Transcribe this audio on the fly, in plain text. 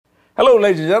Hello,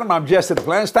 ladies and gentlemen. I'm Jesse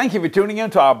Duplantis. Thank you for tuning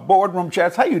in to our boardroom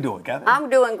chats. How you doing, Kathy?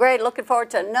 I'm doing great. Looking forward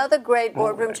to another great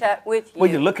boardroom chat with you. Well,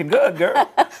 you're looking good, girl.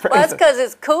 Well, it's because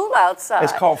it's cool outside.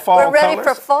 It's called fall We're ready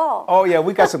colors. for fall. Oh, yeah.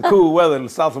 We got some cool weather in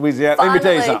South Louisiana. Let me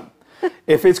tell you something.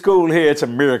 If it's cool here, it's a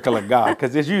miracle of God,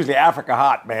 because it's usually Africa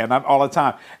hot, man, all the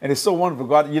time. And it's so wonderful.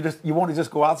 God, you want to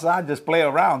just go outside, just play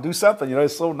around, do something. You know,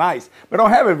 it's so nice. We don't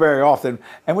have it very often,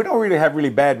 and we don't really have really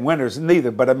bad winters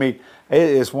neither. But I mean, it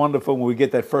is wonderful when we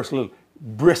get that first little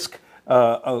brisk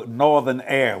northern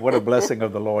air. What a blessing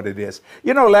of the Lord it is.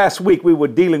 You know, last week we were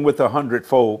dealing with the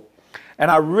hundredfold,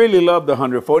 and I really love the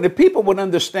hundredfold. And if people would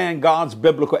understand God's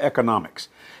biblical economics,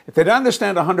 if they'd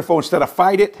understand the hundredfold instead of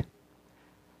fight it,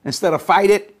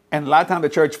 and a lot of times the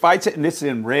church fights it, and it's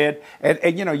in red.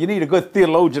 And you know, you need a good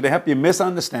theologian to help you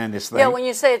misunderstand this thing. Yeah, when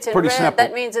you say it's in Pretty red, simple.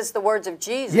 that means it's the words of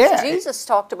Jesus. Yeah. Jesus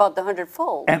talked about the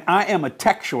hundredfold. And I am a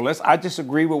textualist. I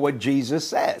disagree with what Jesus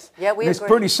says. Yeah, we and it's agree.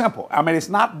 pretty simple. I mean, it's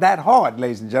not that hard,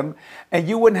 ladies and gentlemen. And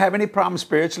you wouldn't have any problem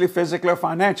spiritually, physically, or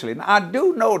financially. Now, I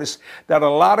do notice that a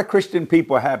lot of Christian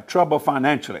people have trouble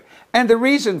financially. And the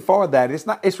reason for that is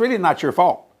it's really not your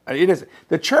fault. It is.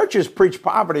 The churches preach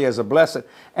poverty as a blessing,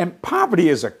 and poverty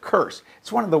is a curse.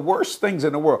 It's one of the worst things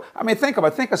in the world. I mean, think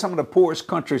of some of the poorest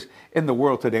countries in the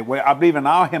world today. Where I believe in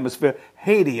our hemisphere,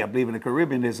 Haiti, I believe in the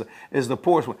Caribbean is the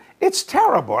poorest one. It's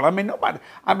terrible. I mean,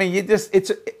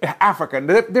 it's Africa and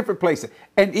different places,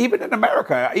 and even in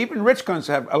America, even rich countries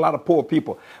have a lot of poor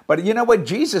people. But you know what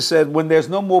Jesus said? When there's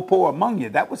no more poor among you,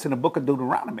 that was in the book of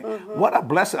Deuteronomy. Mm-hmm. What a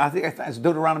blessing! I think it's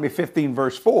Deuteronomy 15,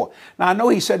 verse 4. Now I know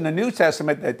He said in the New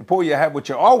Testament that the poor you have with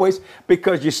you always,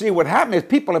 because you see what happened is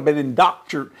people have been how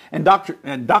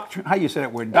you say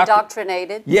that word?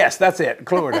 Indoctrinated. Yes, that's it.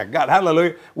 Glory to God.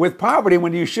 Hallelujah. With poverty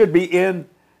when you should be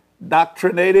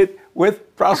indoctrinated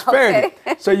with prosperity.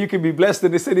 Okay. So you can be blessed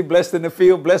in the city, blessed in the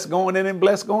field, blessed going in and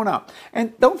blessed going out.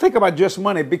 And don't think about just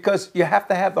money, because you have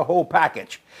to have the whole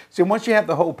package. See, once you have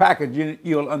the whole package,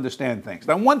 you'll understand things.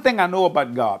 Now, one thing I know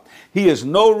about God, He is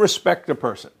no respecter of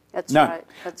person. That's None. right.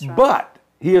 That's right. But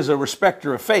He is a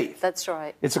respecter of faith. That's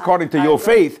right. It's according to your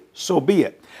faith, so be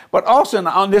it. But also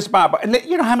on this Bible, and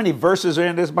you know how many verses are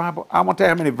in this Bible? I want to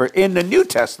tell you how many verses. In the New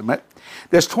Testament,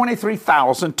 there's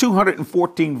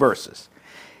 23,214 verses.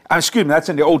 Excuse me, that's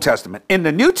in the Old Testament. In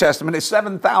the New Testament, it's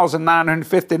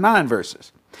 7,959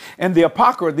 verses. And the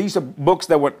Apocrypha, these are books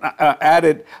that were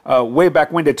added way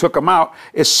back when they took them out,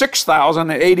 is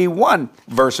 6,081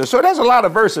 verses. So there's a lot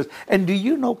of verses. And do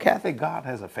you know, Kathy, God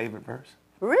has a favorite verse?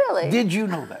 Really? Did you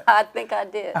know that? I think I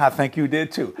did. I think you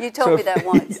did too. You told me that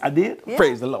once. I did? Yeah.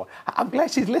 Praise the Lord. I'm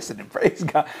glad she's listening. Praise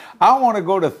God. I want to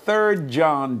go to 3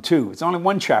 John 2. It's only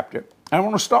one chapter. I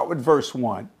want to start with verse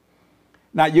 1.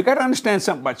 Now, you got to understand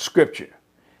something about Scripture.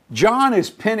 John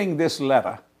is penning this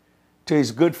letter to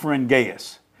his good friend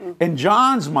Gaius. Mm-hmm. In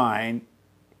John's mind,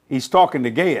 he's talking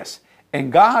to Gaius. In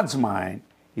God's mind,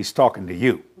 he's talking to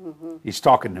you. Mm-hmm. He's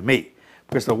talking to me.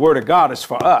 Because the Word of God is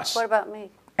for us. What about me?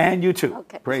 And you too.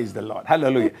 Okay. Praise the Lord.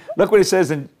 Hallelujah. Look what it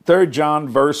says in 3 John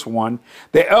verse 1.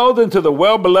 The elder to the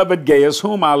well-beloved Gaius,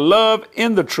 whom I love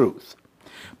in the truth.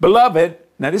 Beloved,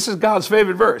 now this is God's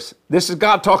favorite verse. This is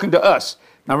God talking to us.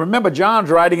 Now remember, John's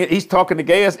writing it. He's talking to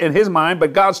Gaius in his mind,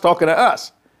 but God's talking to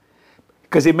us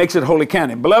because He makes it holy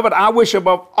canon. Beloved, I wish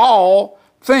above all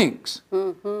things.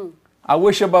 Mm-hmm. I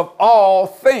wish above all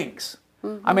things.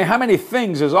 Mm-hmm. I mean, how many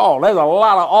things is all? There's a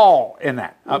lot of all in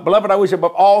that. Mm-hmm. Beloved, I wish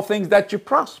above all things that you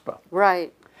prosper.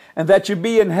 Right. And that you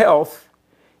be in health,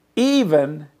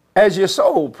 even as your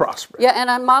soul prospers. Yeah, and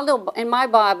in my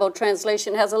Bible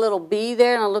translation has a little B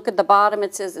there, and I look at the bottom,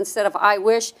 it says instead of I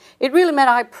wish, it really meant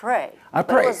I pray. I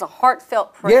pray. It was a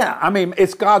heartfelt prayer. Yeah, I mean,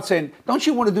 it's God saying, don't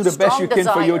you want to do the best you can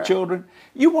for your desire. children?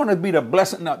 You want to be the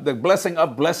blessing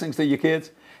of blessings to your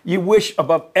kids? You wish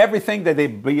above everything that they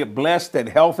be blessed and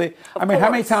healthy. I mean, how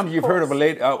many times you've heard of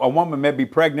a woman may be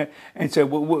pregnant and say,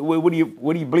 what are you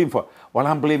believing for? Well,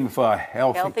 I'm believing for a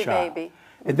healthy child. Baby.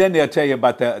 And then they'll tell you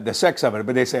about the sex of it,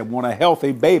 but they say, I want a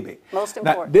healthy baby. Most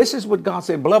now, important. this is what God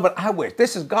said, beloved, I wish.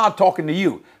 This is God talking to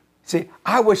you. See,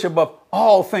 I wish above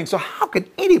all things. So how can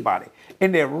anybody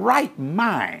in their right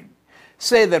mind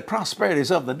say that prosperity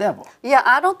is of the devil? Yeah,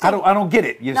 I don't get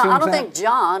it. You no, see what I I'm don't saying? think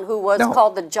John, who was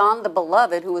called the John the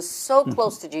Beloved, who was so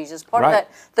close to Jesus, part of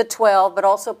the 12, but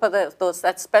also for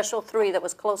that special 3 that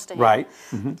was close to him. Right.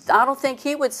 Mm-hmm. I don't think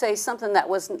he would say something that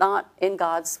was not in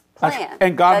God's plan.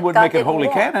 And God would make it holy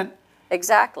canon.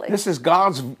 Exactly. This is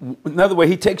God's, another way,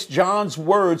 He takes John's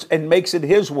words and makes it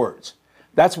His words.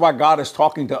 That's why God is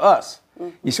talking to us.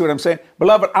 Mm-hmm. You see what I'm saying?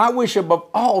 Beloved, I wish above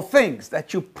all things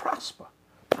that you prosper.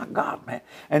 My God, man.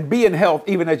 And be in health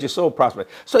even as your soul prospers.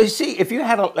 So you see, if you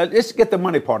had let's get the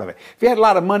money part of it. If you had a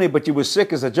lot of money, but you were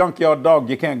sick as a junkyard dog,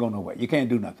 you can't go nowhere. You can't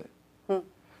do nothing.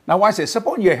 Now, watch this.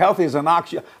 Suppose you're healthy as an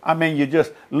ox. I mean, you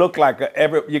just look like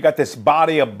you got this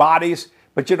body of bodies,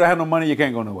 but you don't have no money, you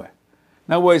can't go nowhere.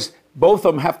 In other words, both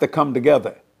of them have to come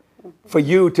together for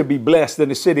you to be blessed in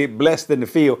the city, blessed in the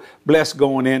field, blessed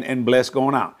going in and blessed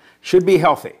going out. Should be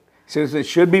healthy. So it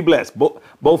should be blessed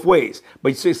both ways. But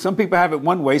you see, some people have it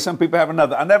one way, some people have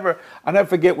another. I never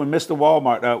forget when Mr.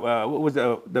 Walmart, what was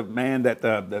the man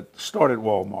that started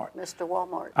Walmart? Mr.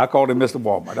 Walmart. I called him Mr.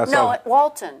 Walmart. That's all.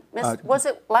 Walton. Was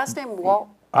it last name Walt?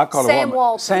 I call Sam him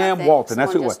Walton. Sam Walton.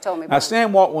 That's who it was. Now,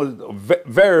 Sam Walton was a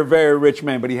very, very rich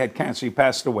man, but he had cancer. He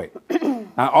passed away.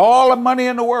 Now, all the money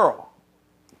in the world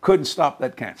couldn't stop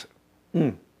that cancer.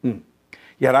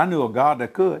 Yet I knew a God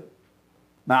that could.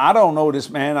 Now, I don't know this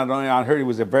man. I heard he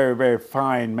was a very, very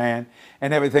fine man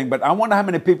and everything. But I wonder how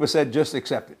many people said just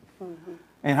accept it.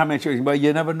 And how many churches, well,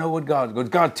 you never know what God is.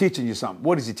 God's teaching you something.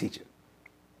 What is he teaching?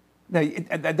 Now,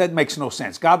 that makes no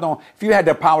sense. God don't. If you had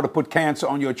the power to put cancer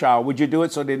on your child, would you do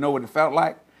it so they know what it felt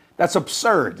like? That's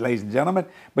absurd, ladies and gentlemen.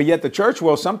 But yet the church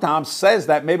world sometimes says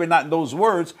that, maybe not in those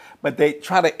words, but they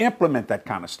try to implement that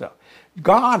kind of stuff.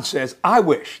 God says, I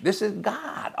wish. This is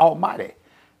God Almighty.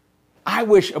 I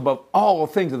wish above all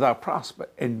things that thou prosper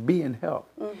and be in health,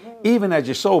 even as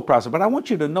your soul prospers. But I want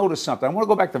you to notice something. I want to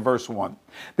go back to verse 1.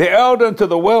 The elder unto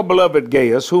the well-beloved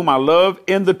Gaius, whom I love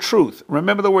in the truth.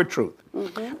 Remember the word truth.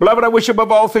 Beloved, I wish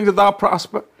above all things that thou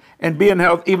prosper and be in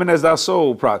health, even as thy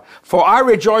soul prospers. For I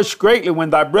rejoiced greatly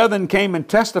when thy brethren came and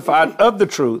testified of the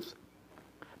truth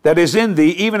that is in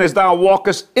thee, even as thou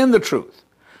walkest in the truth.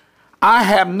 I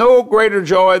have no greater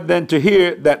joy than to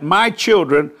hear that my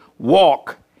children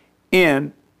walk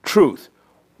in truth.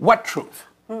 What truth?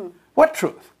 What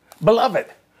truth? Beloved,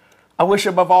 I wish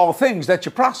above all things that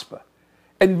you prosper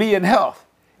and be in health,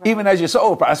 even as your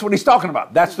soul prospers. That's what he's talking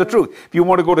about. That's the truth. If you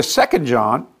want to go to 2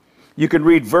 John, you can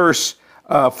read verse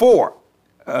 4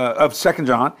 of 2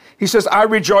 John. He says, I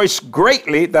rejoice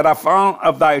greatly that I found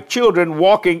of thy children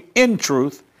walking in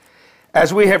truth,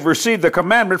 as we have received the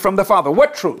commandment from the Father.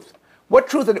 What truth? What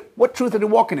truth are they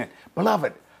walking in?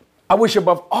 Beloved, I wish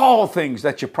above all things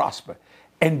that you prosper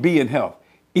and be in health,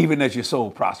 even as your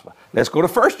soul prosper. Let's go to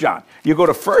 1 John. You go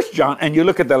to 1 John and you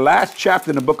look at the last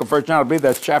chapter in the book of 1 John. I believe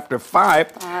that's chapter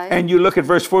 5. And you look at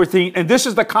verse 14. And this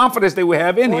is the confidence that we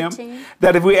have in 14. Him,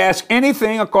 that if we ask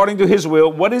anything according to his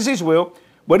will, what is his will?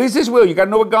 What is his will? You got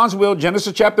to know what God's will.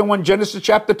 Genesis chapter 1, Genesis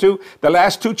chapter 2, the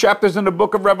last 2 chapters in the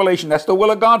book of Revelation. That's the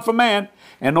will of God for man.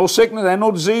 And no sickness, and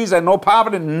no disease, and no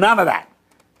poverty, none of that.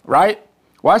 Right?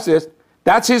 Watch this.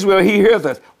 That's his will. He hears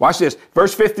us. Watch this.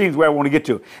 Verse 15 is where I want to get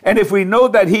to. And if we know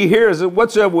that he hears us,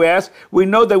 whatsoever we ask, we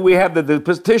know that we have the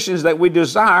petitions that we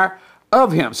desire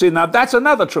of him. See, now that's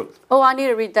another truth. Oh, I need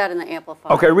to read that in the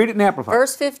Amplified. Okay, read it in the Amplified.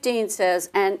 Verse 15 says,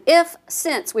 and if,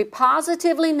 since we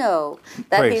positively know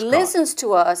that Praise he God. listens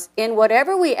to us in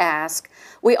whatever we ask,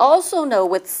 we also know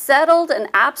with settled and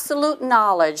absolute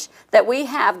knowledge that we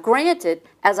have granted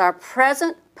as our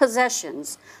present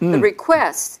possessions the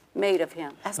requests made of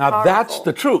him. That's now powerful. that's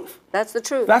the truth. That's the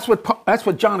truth. That's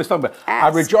what John is talking about. Ask.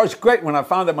 I rejoice great when I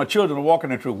found that my children are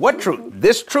walking in truth. What truth?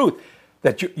 This truth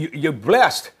that you're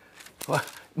blessed.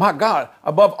 My God,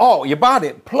 above all, your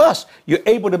body. Plus, you're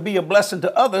able to be a blessing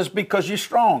to others because you're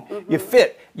strong. You're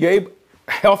fit. You're able,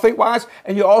 healthy-wise,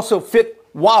 and you're also fit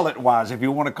wallet-wise, if you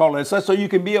want to call it so you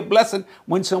can be a blessing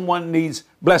when someone needs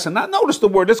blessing. Now, notice the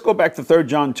word. Let's go back to 3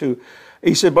 John 2.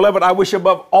 He said, beloved, I wish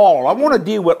above all. I want to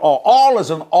deal with all. All is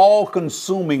an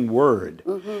all-consuming word.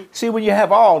 See, when you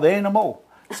have all, there ain't no more.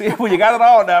 See, when you got it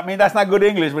all, I mean, that's not good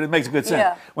English, but it makes good sense.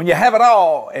 Yeah. When you have it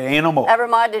all, it ain't no more.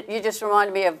 You just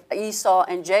reminded me of Esau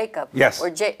and Jacob. Yes.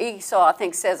 Where Esau, I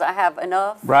think, says, I have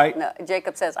enough. Right. No,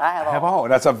 Jacob says, I have all. Have all.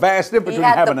 That's a vast difference He between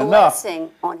had having the enough blessing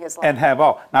on his life. and have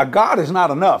all. Now, God is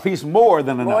not enough. He's more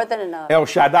than enough. More than enough. El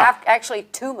Shaddai. Actually,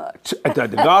 too much. The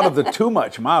God of the too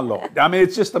much, my Lord. I mean,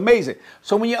 it's just amazing.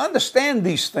 So when you understand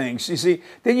these things, you see,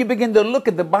 then you begin to look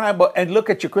at the Bible and look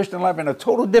at your Christian life in a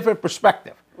total different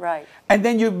perspective. Right. And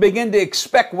then you begin to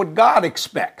expect what God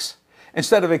expects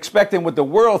instead of expecting what the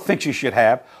world thinks you should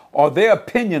have or their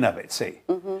opinion of it, see.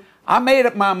 I made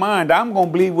up my mind I'm going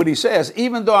to believe what he says,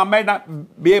 even though I may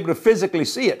not be able to physically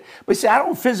see it. But see, I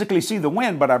don't physically see the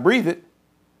wind, but I breathe it.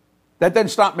 That doesn't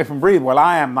stop me from breathing. Well,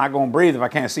 I am not going to breathe if I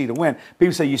can't see the wind.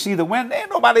 People say, you see the wind?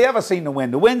 Ain't nobody ever seen the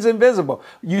wind. The wind's invisible.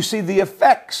 You see the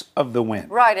effects of the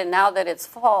wind. Right, and now that it's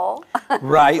fall,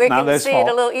 right, we now can that it's see fall.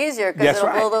 it a little easier because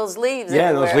it'll blow those leaves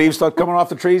everywhere. Those leaves start coming off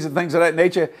the trees and things of that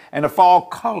nature, and the fall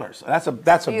colors. That's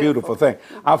a beautiful thing.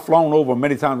 I've flown over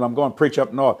many times. I'm going to preach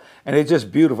up north, and it's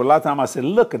just beautiful. A lot of times I say,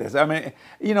 look at this. I mean,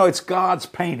 you know, it's God's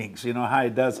paintings, you know, how he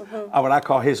does what I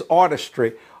call his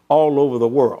artistry all over the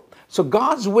world. So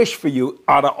God's wish for you,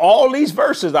 out of all these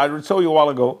verses I told you a while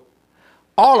ago,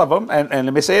 all of them, and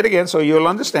let me say it again so you'll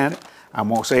understand it. I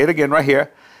won't say it again right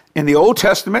here. In the Old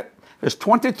Testament, there's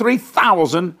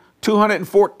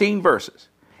 23,214 verses.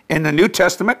 In the New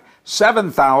Testament,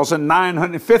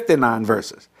 7,959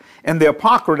 verses. In the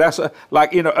Apocrypha, that's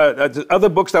other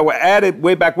books that were added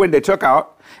way back when they took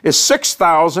out, is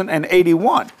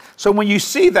 6,081. So when you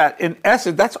see that, in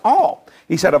essence, that's all.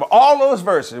 He said, of all those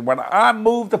verses, when I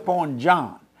moved upon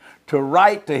John to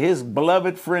write to his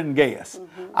beloved friend Gaius,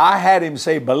 I had him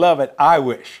say, beloved, I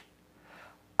wish.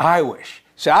 I wish.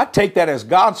 See, I take that as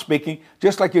God speaking,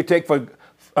 just like you take for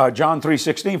John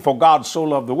 3:16, for God so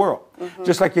loved the world.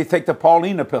 Just like you take the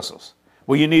Pauline epistles.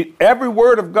 Well, you need every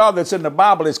word of God that's in the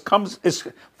Bible is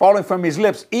falling from his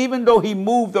lips, even though he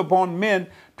moved upon men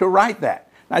to write that.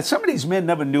 Now, some of these men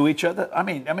never knew each other. I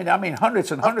mean,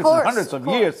 hundreds and hundreds and hundreds of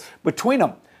years between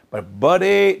them. But,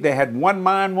 buddy, they had one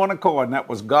mind, one accord, and that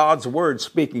was God's word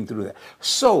speaking through that.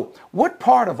 So, what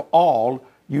part of all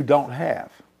you don't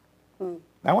have?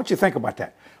 I want you to think about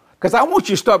that. Because I want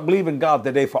you to start believing God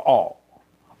today for all.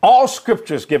 All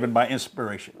scripture is given by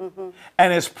inspiration.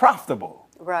 And it's profitable.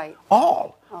 Right.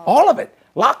 All of it.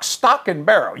 Lock, stock, and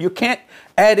barrel. You can't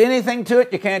add anything to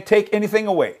it. You can't take anything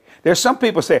away. There's some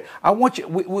people say, I want you,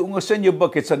 we'll send you a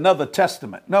book. It's another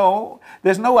testament. No,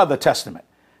 there's no other testament.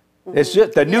 It's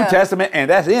just the New Testament,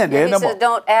 and that's the end. He says,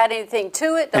 don't add anything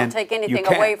to it. Don't take anything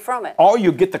away from it. Or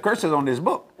you get the curses on this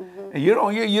book. And you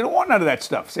don't want none of that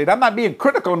stuff. See, I'm not being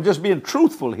critical. I'm just being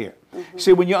truthful here.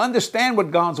 See, when you understand what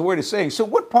God's word is saying, so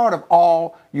what part of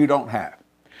all you don't have?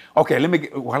 Okay,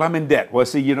 well, I'm in debt. Well,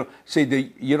 you don't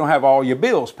have all your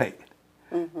bills paid.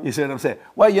 You see what I'm saying?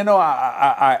 Well, you know,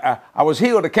 I was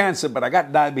healed of cancer, but I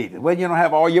got diabetes. Well, you don't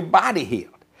have all your body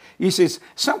healed. You see,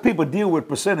 some people deal with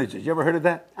percentages. You ever heard of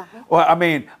that? Well, I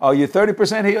mean, you're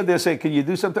 30% healed. They'll say, can you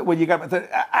do something? Well, you got 30.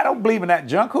 I don't believe in that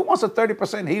junk. Who wants a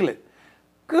 30% healing?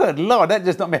 Good Lord, that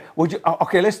just don't matter.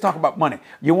 Okay, let's talk about money.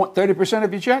 You want 30%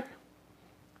 of your check?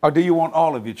 Or do you want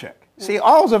all of your check? See,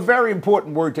 all is a very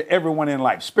important word to everyone in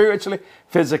life, spiritually,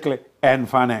 physically, and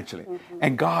financially.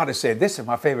 And God has said, this is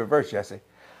my favorite verse, Jesse.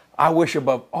 I wish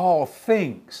above all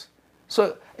things.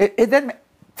 So it doesn't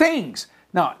things.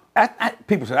 Now,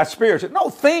 people say that's spiritual.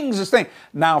 No, things is things.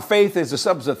 Now, faith is the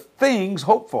substance of things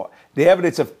hoped for. The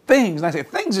evidence of things. And I say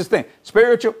things is things.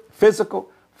 Spiritual, physical,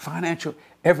 financial,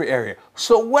 every area.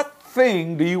 So what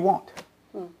thing do you want?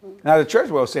 Now, the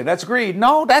church will say, that's greed.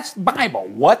 No, that's Bible.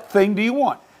 What thing do you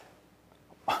want?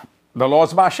 The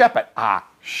Lord's my shepherd. I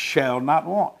shall not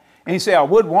want. And you say, I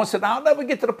would want, so I'll never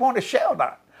get to the point of shall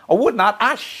not. I would not,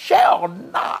 I shall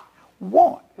not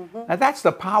want. Now that's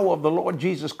the power of the Lord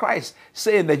Jesus Christ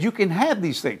saying that you can have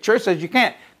these things. Church says you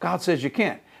can't. God says you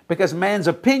can't. Because man's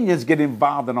opinions get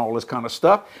involved in all this kind of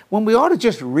stuff when we ought to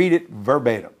just read it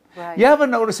verbatim. Right. You ever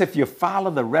notice if you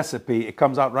follow the recipe, it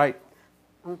comes out right?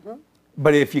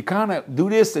 But if you kind of do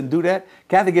this and do that,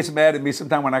 Kathy gets mad at me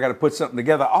sometimes when I got to put something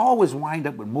together. I always wind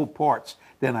up with more parts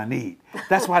than I need.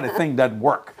 That's why the thing doesn't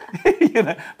work.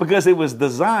 Because it was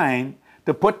designed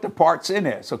to put the parts in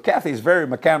there. So Kathy's very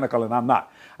mechanical and I'm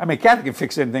not. I mean, Kathy can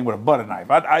fix anything with a butter knife.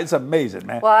 It's amazing,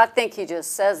 man. Well, I think he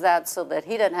just says that so that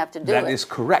he doesn't have to do it. That is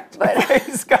correct. But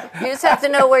you just have to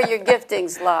know where your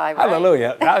giftings lie, right?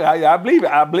 Hallelujah. I believe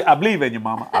it. I believe in you,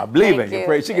 Mama. I believe in you.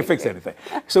 Praise. She can fix anything.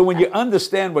 So when you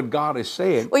understand what God is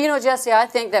saying. Well, you know, Jesse, I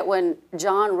think that when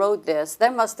John wrote this,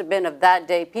 there must have been of that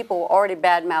day, people were already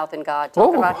bad-mouthing God,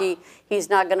 talking about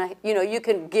he's not going to, you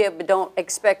can give, but don't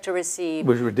expect to receive. It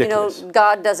was ridiculous.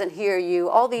 God doesn't hear you.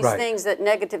 All these things that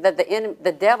negative, that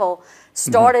the devil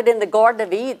started in the Garden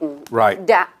of Eden. Right.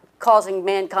 Causing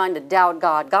mankind to doubt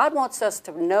God. God wants us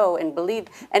to know and believe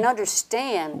and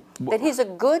understand that he's a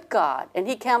good God and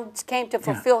he came to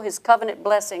fulfill his covenant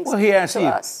blessings to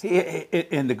us.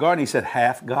 In the garden, he said,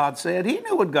 half God said. He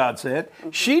knew what God said.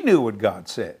 She knew what God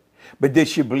said. But did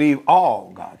she believe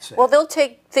all God said? Well, they'll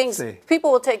take things,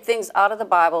 people will take things out of the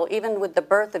Bible, even with the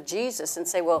birth of Jesus, and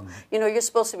say, well, you're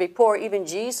supposed to be poor. Even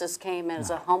Jesus came as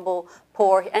a humble,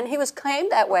 poor, and he came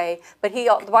that way. But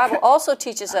the Bible also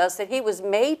teaches us that he was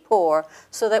made poor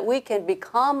so that we can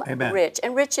become rich,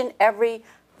 and rich in every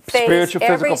face Spiritual,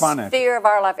 every physical, financial. sphere of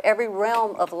our life, every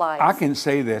realm of life. I can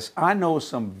say this. I know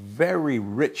some very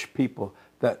rich people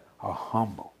that are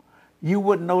humble. You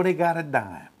wouldn't know they got a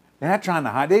dime. They're not trying to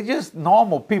hide. They're just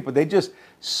normal people. They're just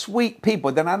sweet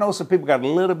people. Then I know some people got a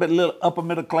little upper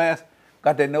middle class,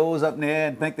 got their nose up in there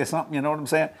and think they're something, you know what I'm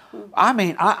saying? I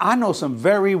mean, I know some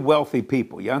very wealthy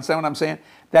people, you understand what I'm saying?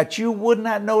 That you would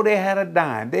not know they had a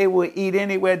dime. They would eat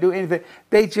anywhere, do anything.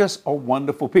 They just are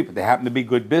wonderful people. They happen to be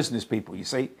good business people, you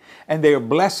see? And they are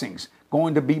blessings,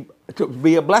 going to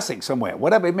be a blessing somewhere,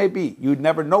 whatever it may be. You'd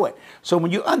never know it. So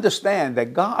when you understand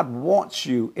that God wants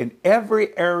you in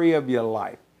every area of your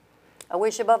life, I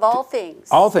wish above all things.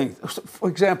 all things. For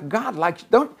example, God likes,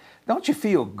 don't you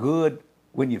feel good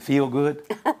when you feel good?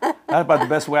 That's about the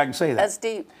best way I can say that. That's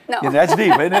deep. No. Yeah, that's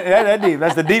deep. Isn't it? That's deep.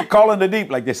 That's the deep calling the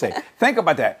deep, like they say. Think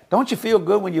about that. Don't you feel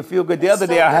good when you feel good? The other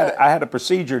day I had a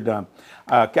procedure done.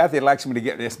 Kathy likes me to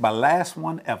get this. My last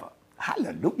one ever.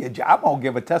 Hallelujah. I'm going to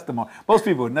give a testimony. Most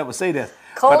people would never say this.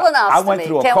 Colonostomy. I went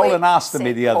through a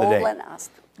colonostomy the other day. Colonostomy.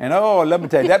 And let me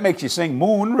tell you, that makes you sing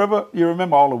Moon River. You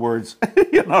remember all the words.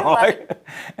 You know, like,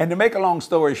 and to make a long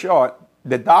story short,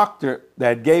 the doctor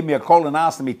that gave me a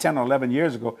colonostomy 10 or 11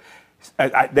 years ago,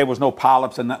 there was no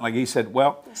polyps and nothing. Like he said,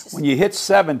 well, when you hit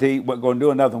 70, we're going to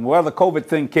do another one. Well, the COVID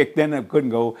thing kicked in and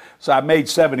couldn't go. So I made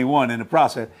 71 in the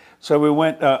process. So we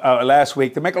went last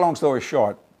week. To make a long story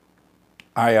short,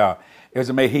 it was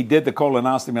amazing. He did the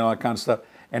colonostomy and all that kind of stuff.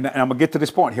 And I'm going to get to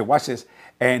this point here. Watch this.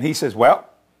 And he says, well,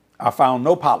 I found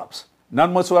no polyps,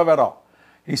 none whatsoever at all.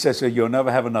 He said, so you'll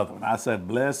never have another one. I said,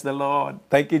 bless the Lord.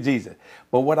 Thank you, Jesus.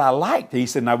 But what I liked, he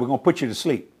said, now we're going to put you to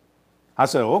sleep. I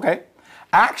said, okay.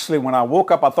 Actually, when I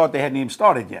woke up, I thought they hadn't even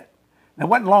started yet. And it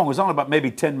wasn't long. It was only about maybe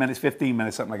 10 minutes, 15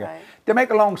 minutes, something like that. Right. To make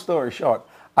a long story short,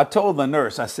 I told the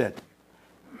nurse, I said,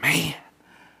 man,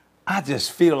 I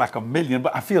just feel like a million,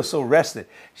 but I feel so rested.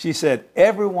 She said,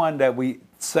 everyone that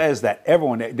says that,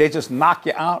 they just knock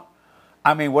you out.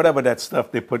 I mean, whatever that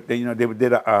stuff they put, they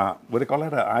did a, what do they call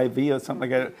it, an IV or something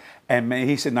like that. And man,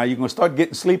 he said, now you're going to start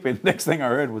getting sleepy. Next thing I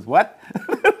heard was, what?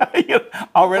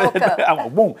 Already, I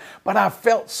went, boom. But I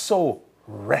felt so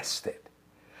rested.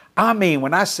 I mean,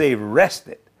 when I say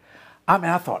rested,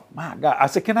 I thought, my God. I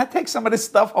said, can I take some of this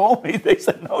stuff home? They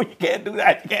said, no, you can't do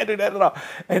that. You can't do that at all.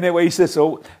 Anyway, he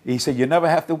said, you never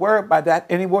have to worry about that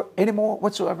anymore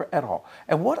whatsoever at all.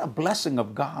 And what a blessing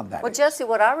of God that is. Well, Jesse,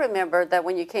 what I remember that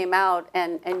when you came out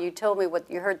and you told me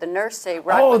what you heard the nurse say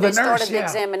when they started the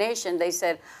examination, they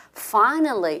said,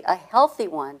 finally, a healthy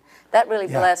one. That really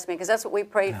blessed me because that's what we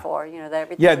prayed for, that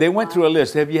everything. Yeah, they went through a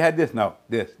list. Have you had this? No,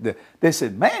 this. They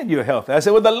said, man, you're healthy. I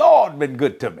said, well, the Lord been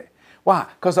good to me. Why?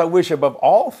 Because I wish above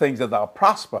all things that thou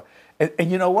prosper. And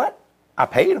you know what? I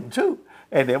paid them too.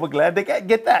 And they were glad they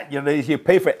get that. You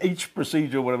pay for each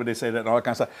procedure, whatever they say, that and all that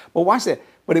kind of stuff. But watch that.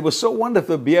 But it was so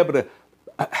wonderful to be able to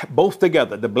both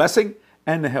together, the blessing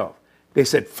and the health. They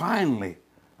said, finally,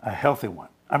 a healthy one.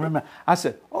 I remember, I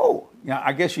said,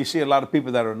 I guess you see a lot of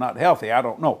people that are not healthy. I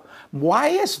don't know. Why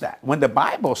is that? When the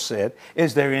Bible said,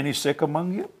 is there any sick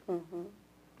among you? Mm-hmm.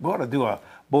 We ought to do a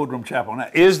boardroom chapel on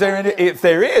that. Is there any? If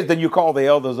there is, then you call the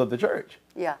elders of the church.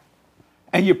 Yeah.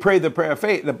 And you pray the prayer of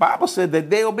faith. The Bible said that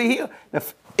they'll be healed.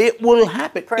 It will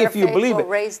happen if you believe it.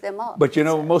 Raise them up. But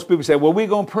most people say, well, we're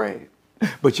going to pray.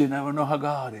 But you never know how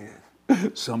God is.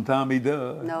 Sometimes he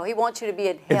does. No, he wants you to be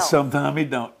in health. And sometimes he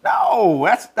don't. No,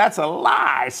 that's a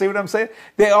lie. See what I'm saying?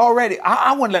 They already,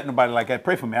 I wouldn't let nobody like that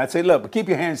pray for me. I'd say, look, but keep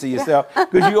your hands to yourself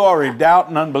because you already doubt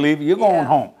and unbelief. You're going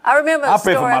home. I remember a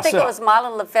story. I think it was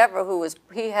Marlon Lefebvre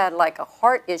he had like a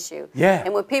heart issue. Yeah.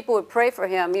 And when people would pray for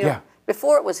him,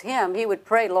 before it was him, he would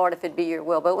pray, Lord, if it be your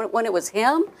will. But when it was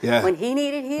him, when he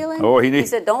needed healing, he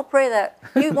said, don't pray that.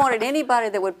 He wanted anybody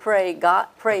that would pray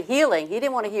healing. He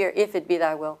didn't want to hear, if it be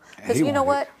thy will. Because you know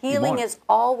what? Healing is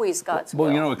always God's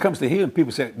will. Well, when it comes to healing,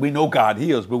 people say, we know God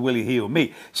heals, but will he heal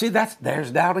me? See,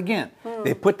 there's doubt again.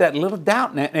 They put that little doubt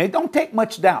in there, and it don't take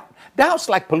much doubt. Doubt's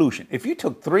like pollution. If you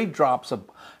took 3 drops of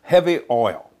heavy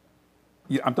oil,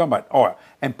 I'm talking about oil,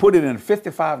 and put it in a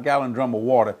 55-gallon drum of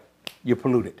water, you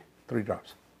pollute it. 3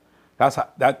 drops. That's how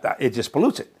it just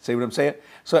pollutes it. See what I'm saying?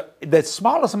 So the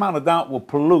smallest amount of doubt will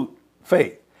pollute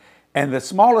faith. And the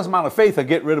smallest amount of faith will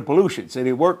get rid of pollution. So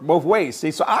they work both ways.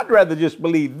 See, so I'd rather just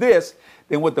believe this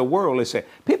than what the world is saying.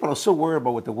 People are so worried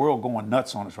about what the world going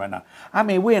nuts on us right now. I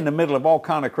mean, we're in the middle of all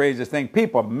kind of crazy things.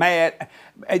 People are mad.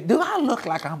 Do I look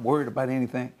like I'm worried about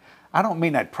anything? I don't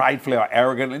mean that pridefully or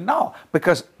arrogantly. No,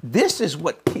 because this is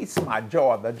what keeps my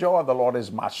joy. The joy of the Lord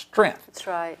is my strength. That's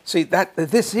right. See,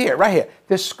 this here, right here,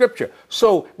 this scripture.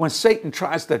 So when Satan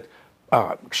tries to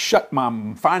shut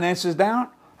my finances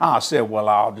down, I said, well,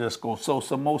 I'll just go sow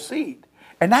some more seed.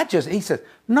 And not just, he says,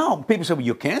 no, people say, well,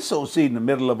 you can't sow seed in the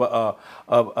middle of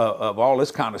all this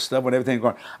kind of stuff when everything's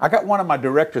going. I got one of my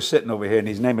directors sitting over here, and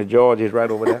his name is George. He's right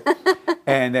over there.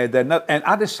 And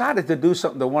I decided to do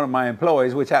something to one of my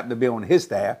employees, which happened to be on his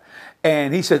staff.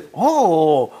 And he said,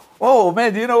 oh,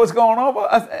 man, do you know what's going on?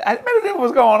 I didn't know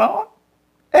what's going on.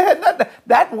 It had nothing,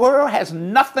 that world has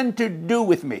nothing to do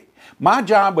with me. My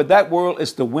job with that world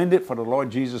is to win it for the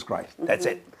Lord Jesus Christ. That's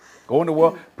it. Go in the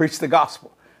world, preach the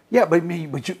gospel. Yeah, but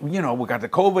you know, we got the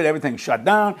COVID, everything shut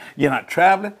down. You're not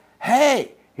traveling.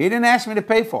 Hey, he didn't ask me to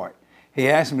pay for it. He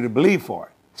asked me to believe for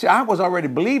it. See, I was already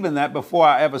believing that before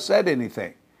I ever said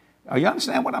anything. You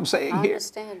understand what I'm saying here?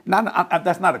 I understand.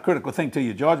 That's not a critical thing to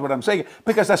you, George, what I'm saying,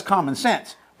 because that's common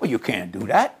sense. Well, you can't do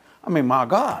that. I mean, my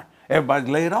God, everybody's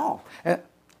laid off.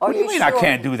 What do you mean I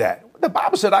can't do that? The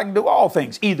Bible said I can do all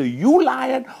things. Either you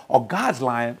lying or God's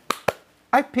lying.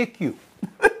 I pick you.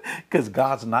 Because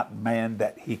God's not man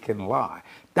that he can lie.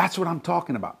 That's what I'm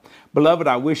talking about. Beloved,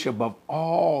 I wish above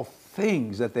all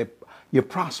things that you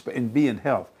prosper and be in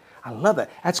health. I love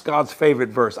that. That's God's favorite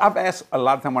verse. I've asked a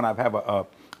lot of time when I have a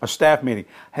staff meeting,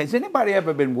 has anybody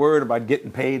ever been worried about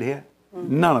getting paid here?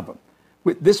 None of them.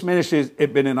 This ministry has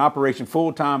been in operation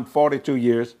full-time 42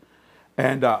 years.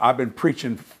 And I've been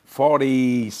preaching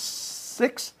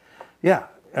 46. Yeah,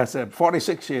 I said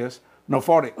 46 years. No,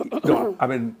 40. No, I've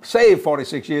been saved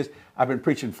 46 years. I've been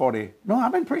preaching 40. No,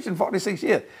 I've been preaching 46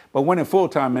 years. But went in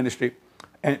full-time ministry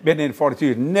and been in 42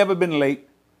 years. Never been late.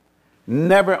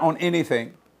 Never on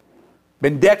anything.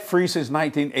 Been debt-free since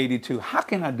 1982. How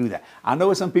can I do that? I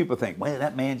know some people think, well,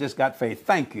 that man just got faith.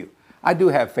 Thank you. I do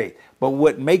have faith. But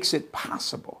what makes it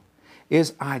possible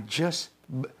is I just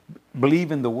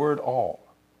believe in the word all.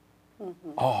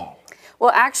 All.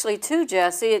 Well, actually, too,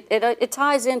 Jesse, it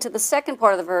ties into the second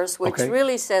part of the verse, which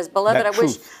really says, Beloved, I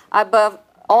wish above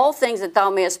all things that thou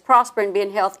mayest prosper and be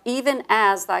in health, even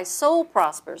as thy soul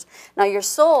prospers. Now, your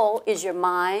soul is your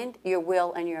mind, your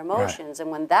will, and your emotions. Right.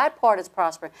 And when that part is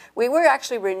prospering, we're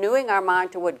actually renewing our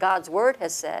mind to what God's word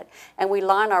has said, and we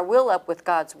line our will up with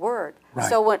God's word. Right.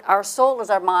 So when our soul is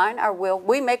our mind, our will,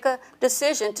 we make a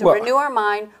decision to renew our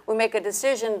mind. We make a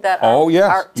decision that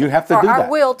you have to do our that.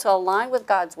 will to align with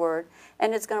God's word,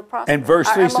 and it's going to prosper. And verse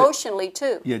 3 emotionally,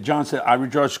 too. Yeah, John said, I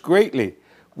rejoice greatly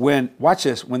when, watch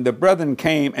this, when the brethren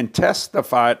came and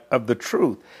testified of the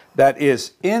truth that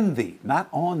is in thee, not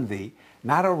on thee,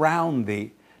 not around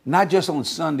thee, not just on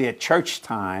Sunday at church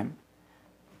time.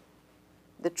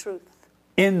 The truth.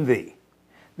 In thee.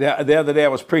 The other day I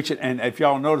was preaching, and if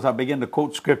y'all notice, I began to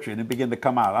quote scripture, and it began to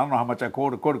come out. I don't know how much I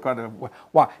quoted.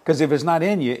 Why? Because if it's not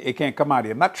in you, it can't come out of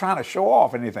you. I'm not trying to show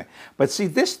off anything. But see,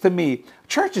 this to me,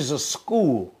 church is a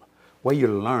school where you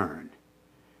learn.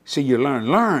 See, you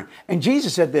learn. And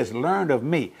Jesus said this, learn of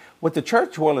me. What the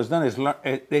church world has done is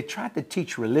they tried to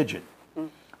teach religion.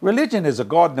 Religion is a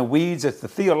garden of weeds. It's the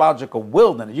theological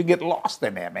wilderness. You get lost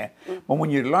in there, man. But when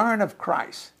you learn of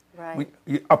Christ,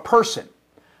 a person,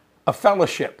 a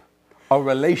fellowship, a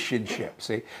relationship,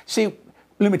 see,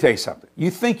 let me tell you something. You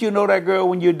think you know that girl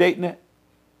when you're dating her?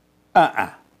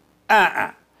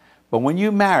 But when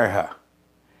you marry her,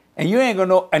 and you ain't gonna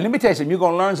know, and let me tell you something, you're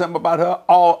gonna learn something about her.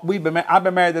 I've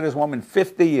been married to this woman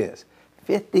 50 years.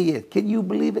 50 years. Can you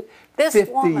believe it? This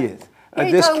 50 woman. years.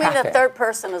 You told me the third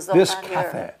person is this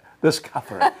Catherine. This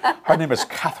Catherine. Her name is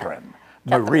Catherine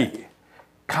Marie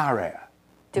Carrere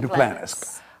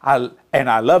Duplantis. And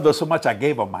I loved her so much I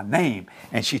gave her my name,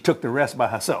 and she took the rest by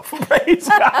herself. Praise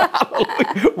God.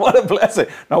 What a blessing.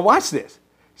 Now watch this.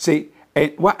 See,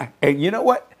 and you know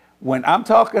what? When I'm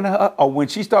talking to her, or when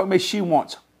she's talking to me, she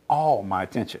wants all my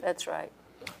attention. That's right.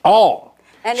 All.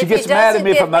 And she gets mad at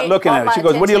me if I'm not looking at it. She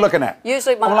goes, what are you looking at?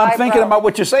 Usually my Well, I'm thinking about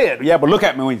what you're saying. Yeah, but look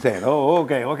at me when you say it. Oh,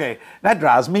 okay. That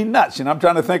drives me nuts. You know, I'm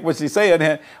trying to think what she's saying.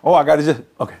 And, I got to just,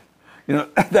 okay. You know,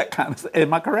 that kind of stuff.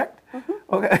 Am I correct?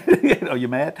 Okay. Are you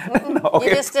mad? No, okay.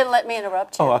 You just didn't let me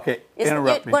interrupt you. Oh, okay.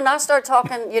 Interrupt me. When I start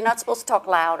talking, you're not supposed to talk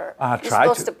louder. You're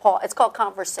supposed to pause. It's called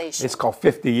conversation. It's called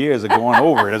 50 years of going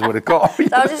over it is what it's called. So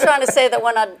I was just trying to say that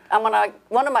when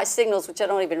one of my signals, which I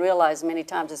don't even realize many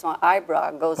times, is my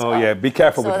eyebrow goes up. Oh, yeah. Be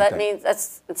careful with that. So that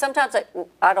means sometimes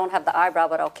I don't have the eyebrow,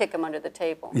 but I'll kick him under the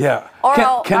table. Yeah. Or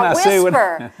I'll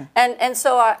whisper.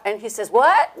 And he says,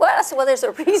 what? I said, well, there's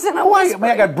a reason I'm whispering.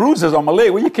 I got bruises on my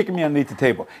leg. Why are you kicking me underneath the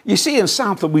table? You see, in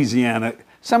South Louisiana,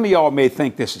 some of y'all may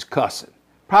think this is cussing.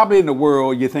 Probably in the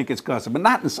world you think it's cussing, but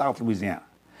not in South Louisiana.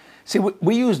 See,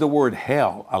 we use the word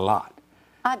hell a lot.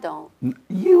 I don't.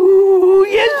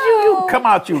 You come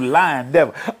out, you lying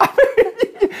devil. Okay.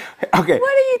 What are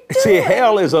you doing? See,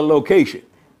 hell is a location.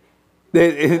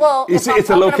 Well, it's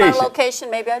a location.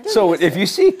 Maybe I do. So if you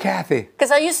see Kathy, because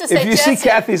I used to say, if you see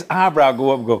Kathy's eyebrow go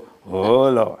up, and go, Oh,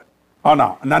 Lord. Oh,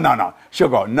 no, no, no, no. She'll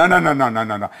go, no, no, no, no, no,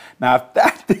 no, no. Now,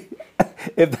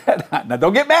 now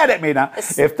don't get mad at me now.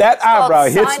 If that eyebrow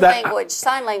hits that.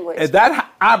 Sign language. If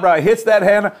that eyebrow hits that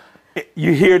hand,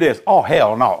 you hear this. Oh,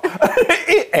 hell no.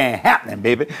 It ain't happening,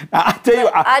 baby. Now, I tell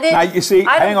you, now you see,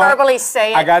 I hang didn't on. verbally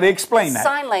say it. I got to explain that.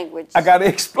 Sign language. I got to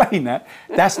explain that.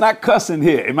 That's not cussing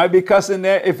here. It might be cussing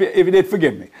there if you did,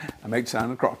 forgive me. I make sign of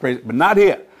the cross, praise, but not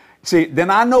here. See, then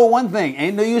I know one thing.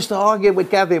 Ain't no use to argue with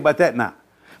Kathy about that now.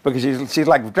 Because she's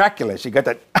like Dracula. She got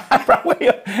that eyebrow way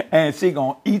up, and she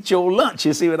going to eat your lunch.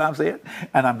 You see what I'm saying?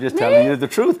 And I'm just telling you the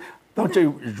truth. Don't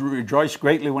you rejoice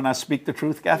greatly when I speak the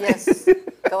truth, Kathy? Yes.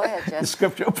 Go ahead, Jess. The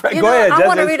scripture. Go ahead, Jess. I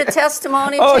want to read a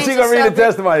testimony. Oh, she's going to read a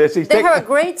testimony. They have a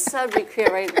great subject here,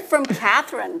 right? From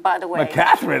Catherine, by the way.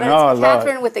 Catherine, oh, Lord.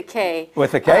 Catherine with a K.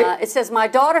 With a K? It says, my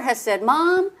daughter has said,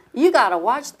 Mom, you got to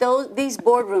watch these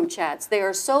boardroom chats. They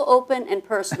are so open and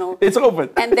personal. It's open.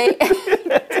 And they...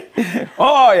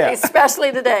 Oh, yeah.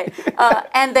 Especially today.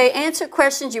 And they answer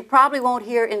questions you probably won't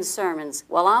hear in sermons.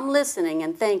 Well, I'm listening,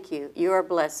 and thank you. You're a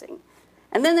blessing.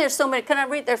 And then there's so many. Can I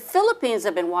read? Their Philippines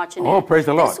have been watching it. Oh, praise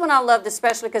the Lord. This one I loved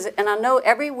especially because, and I know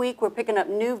every week we're picking up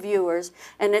new viewers,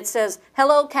 and it says,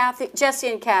 hello, Kathy, Jesse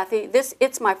and Kathy.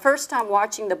 It's my first time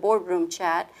watching the boardroom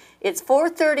chat. It's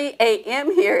 4:30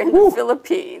 a.m. here in the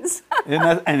Philippines.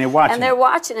 And they're watching. And they're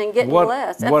watching and getting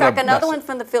blessed. In fact, another blessing. one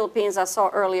from the Philippines I saw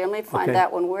earlier. Let me find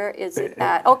that one. Where is it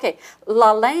at? Okay,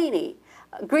 Lalani.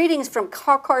 Greetings from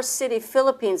Carcar City,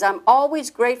 Philippines. I'm always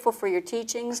grateful for your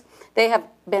teachings. They have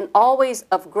been always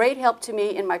of great help to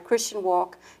me in my Christian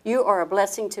walk. You are a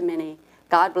blessing to many.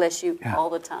 God bless you all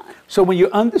the time. So when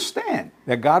you understand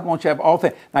that God wants you to have all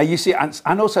things. Now, you see,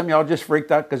 I know some of y'all just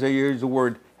freaked out because they use the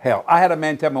word hell. I had a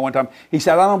man tell me one time, he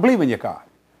said, I don't believe in your God.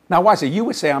 Now, why? I said, you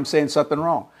would say I'm saying something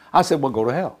wrong. I said, well, go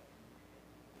to hell.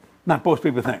 Now, most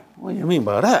people think, what do you mean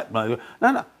by that?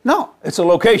 No, it's a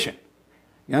location.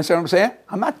 You understand what I'm saying?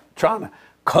 I'm not trying to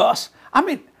cuss. I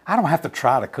mean, I don't have to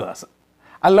try to cuss.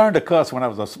 I learned to cuss when I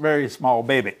was a very small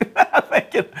baby.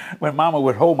 When Mama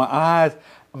would hold my eyes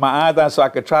out so I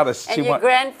could try to see. And your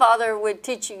grandfather would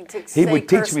teach you to say He would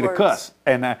teach me words. to cuss.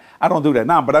 And I don't do that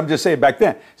now, but I'm just saying back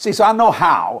then. See, so I know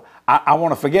how. I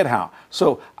want to forget how.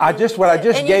 So I just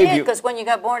gave you. Because when you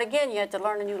got born again, you had to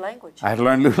learn a new language. I had to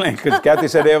learn a new language because Kathy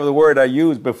said every the word I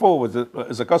used before was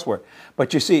a cuss word.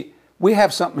 But you see, we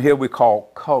have something here we call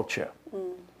culture.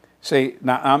 See,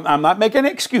 now I'm not making an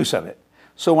excuse of it.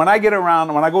 So when I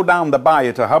go down the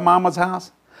bayou to her mama's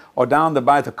house, or down the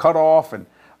bayou to Cut Off and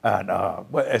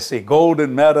let's see,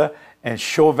 Golden Meadow and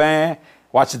Chauvin.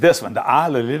 Watch this one, the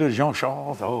Isle of Little Jean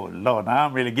Charles. Oh Lord, now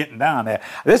I'm really getting down there.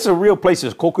 This is a real place.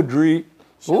 It's Cocodrie.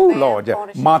 Oh Lord, yeah.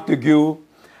 Montague.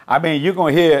 I mean, you're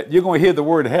gonna hear the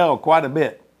word hell quite a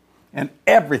bit, and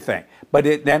everything. But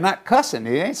they're not cussing.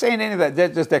 They ain't saying any of that.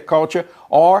 That's just their culture.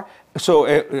 Or, so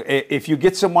if you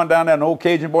get someone down there, an old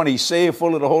Cajun boy, and he's saved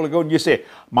full of the Holy Ghost, and you say,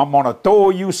 I'm going to throw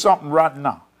you something right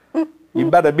now.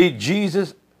 You better be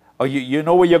Jesus, or you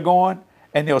know where you're going.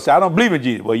 And they'll say, I don't believe in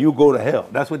Jesus. Well, you go to hell.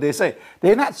 That's what they say.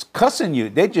 They're not cussing you.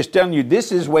 They're just telling you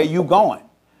this is where you're going.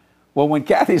 Well, when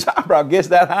Kathy's eyebrow gets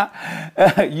that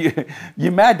high,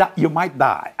 you might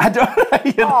die.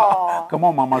 Come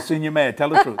on, Mama, I've seen you mad. Tell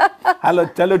the truth.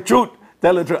 Tell the truth.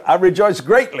 Tell the truth. I rejoice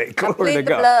greatly. Glory to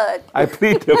God. Blood. I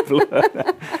plead the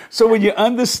blood. So when you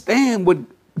understand what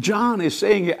John is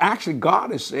saying, actually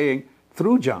God is saying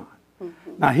through John.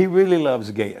 Mm-hmm. Now, he really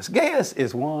loves Gaius. Gaius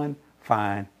is one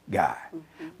fine guy.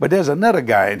 Mm-hmm. But there's another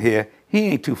guy in here. He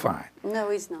ain't too fine.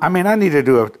 No, he's not. I mean, I need to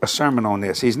do a sermon on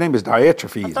this. His name is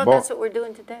Diotrephes. I thought that's what we're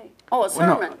doing today. Oh, a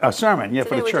sermon. Well, no, a sermon, yeah, today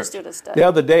for the we church. Just did a study. The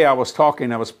other day I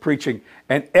was preaching,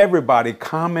 and everybody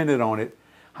commented on it.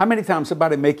 How many times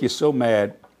somebody make you so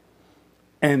mad,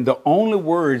 and the only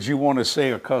words you want to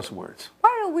say are cuss words?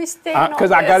 Why do we stay on Because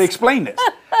this? I got to explain this.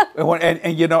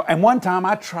 and one time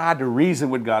I tried to reason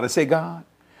with God. I say, God,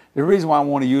 the reason why I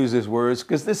want to use these words,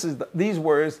 because these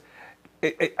words,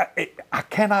 I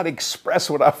cannot express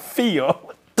what I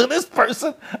feel to this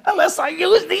person unless I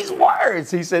use these words.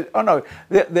 He said, oh no,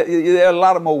 there are a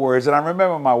lot of more words. And I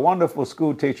remember my wonderful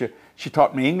school teacher, she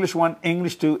taught me English 1,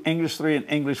 English 2, English 3, and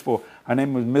English 4. Her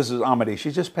name was Mrs. Amity.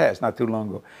 She just passed not too long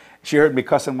ago. She heard me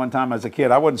cussing one time as a kid.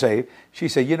 I wouldn't say, she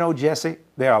said, you know, Jesse,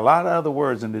 there are a lot of other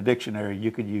words in the dictionary you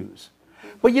could use.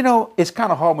 But you know, it's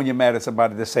kind of hard when you're mad at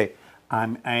somebody to say,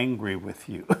 I'm angry with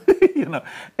you.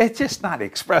 It's just not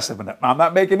expressive enough. I'm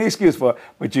not making an excuse for it,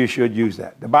 but you should use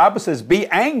that. The Bible says, be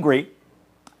angry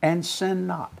and sin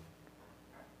not.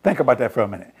 Think about that for a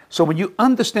minute. So when you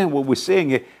understand what we're saying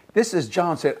here, this is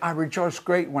John said, I rejoiced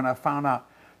great when I found out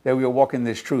that we were walking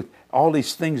this truth. All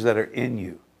these things that are in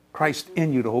you. Christ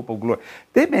in you, the hope of glory.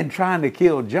 They've been trying to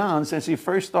kill John since he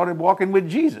first started walking with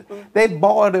Jesus. They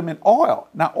boiled him in oil.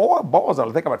 Now, oil boils,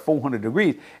 I think, about 400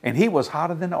 degrees, and he was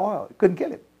hotter than the oil. Couldn't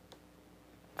kill him.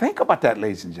 Think about that,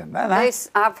 ladies and gentlemen.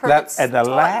 I've heard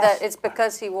that it's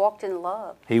because he walked in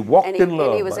love. He walked in love.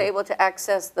 And he was able to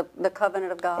access the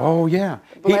covenant of God. Oh, yeah.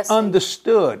 He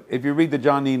understood, if you read the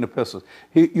Johannine epistles,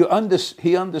 he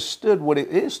understood what it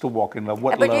is to walk in love,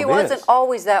 what love is. But he wasn't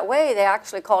always that way. They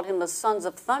actually called him the sons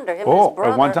of thunder. Him and his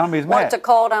brother at one time he's wanted mad to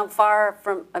call down fire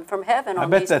from heaven on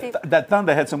these people. I bet that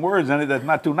thunder had some words in it that's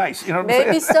not too nice. You know what I'm saying?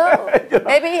 Maybe so. You know?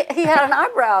 Maybe he had an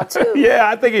eyebrow, too. Yeah,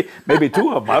 I think maybe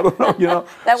two of them. I don't know, you know.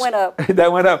 That went up.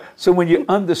 That went up. So when you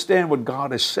understand what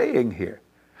God is saying here,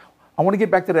 I want to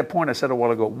get back to that point I said a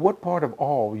while ago. What part of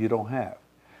all you don't have?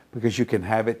 Because you can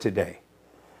have it today.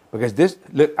 Because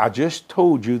look, I just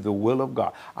told you the will of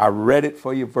God. I read it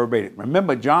for you verbatim.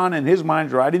 Remember, John in his mind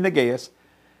is writing to Gaius,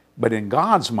 but in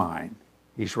God's mind,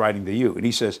 he's writing to you. And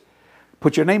he says,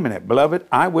 put your name in it. Beloved,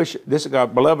 I wish, this is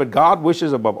God, beloved, God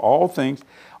wishes above all things,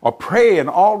 or pray in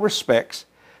all respects,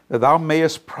 that thou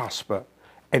mayest prosper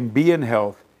and be in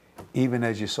health, even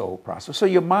as your soul prospers. So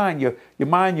your mind, your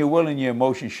will, and your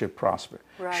emotions should prosper.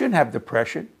 Right. Shouldn't have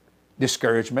depression,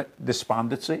 discouragement,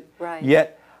 despondency. Right.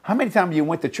 Yet, how many times you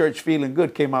went to church feeling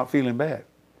good, came out feeling bad?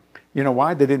 You know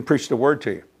why? They didn't preach the word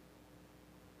to you.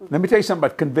 Let me tell you something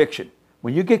about conviction.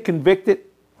 When you get convicted,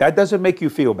 that doesn't make you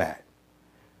feel bad.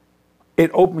 It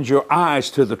opens your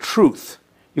eyes to the truth.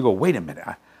 You go, wait a minute,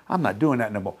 I'm not doing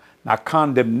that no more. Now,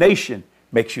 condemnation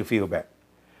makes you feel bad.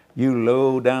 You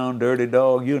low down, dirty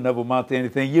dog, you'll never amount to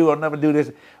anything, you'll never do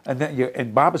this. And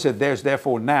then Bible said, there's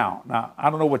therefore now. Now, I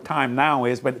don't know what time now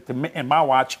is, but in my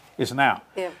watch, it's now.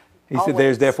 Yeah, he said,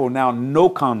 there's therefore now no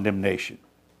condemnation.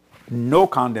 No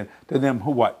condemnation to them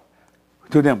who what?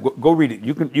 To them, go read it.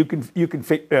 You can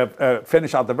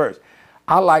finish out the verse.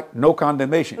 I like no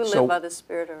condemnation. Who live by the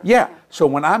Spirit. Yeah. So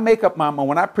when I make up my mind,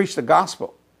 when I preach the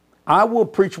gospel, I will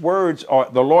preach words, or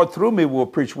the Lord through me will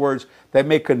preach words that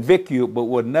may convict you, but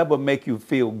will never make you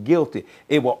feel guilty.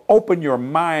 It will open your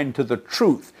mind to the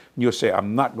truth. And you'll say,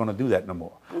 I'm not going to do that no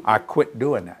more. Mm-hmm. I quit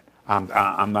doing that.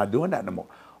 I'm not doing that no more.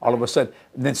 All of a sudden,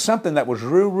 then something that was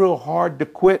real hard to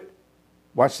quit,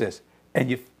 watch this,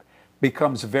 and it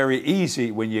becomes very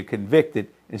easy when you're convicted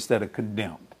instead of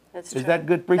condemned. That's Is true. that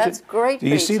good preaching? That's great Do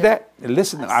you see that?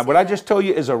 Listen, what I just told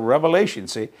you is a revelation,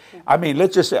 see? I mean,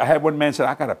 let's just say, I had one man say,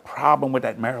 I got a problem with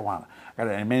that marijuana.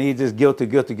 I mean, he's just guilty,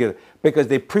 because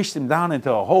they preached him down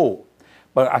into a hole.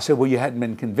 But I said, well, you hadn't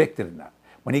been convicted enough.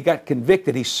 When he got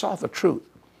convicted, he saw the truth.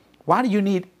 Why do you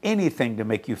need anything to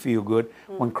make you feel good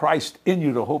when Christ in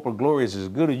you, the hope of glory, is as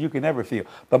good as you can ever feel?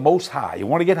 The Most High. You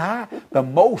want to get high? The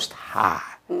Most High.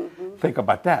 Think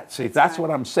about that. See, that's what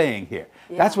I'm saying here.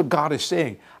 Yeah. That's what God is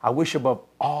saying. I wish above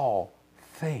all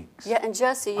things. Yeah, and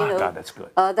Jesse, you know, God, that's good.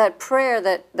 That prayer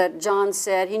that John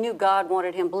said, he knew God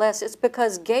wanted him blessed. It's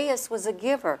because Gaius was a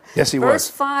giver. Yes, he was. Verse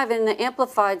 5 in the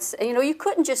Amplified, you know, you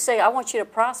couldn't just say, I want you to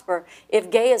prosper, if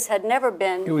Gaius had never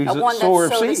been one that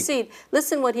sowed a seed.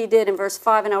 Listen what he did in verse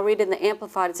 5, and I'll read it in the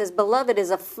Amplified. It says, Beloved,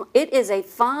 it is a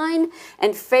fine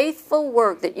and faithful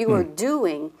work that you are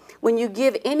doing when you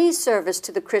give any service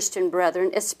to the Christian brethren,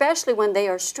 especially when they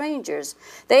are strangers.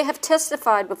 They have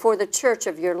testified before the church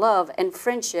of your love and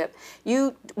friendship.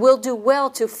 You will do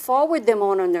well to forward them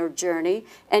on their journey,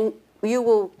 and you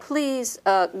will please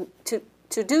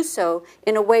to do so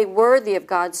in a way worthy of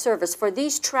God's service. For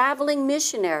these traveling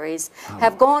missionaries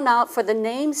have gone out for the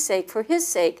name's sake, for his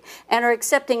sake, and are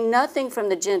accepting nothing from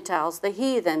the Gentiles, the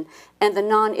heathen, and the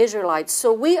non-Israelites.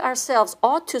 So we ourselves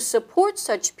ought to support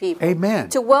such people. Amen.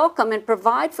 To welcome and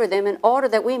provide for them in order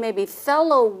that we may be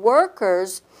fellow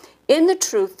workers in the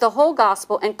truth, the whole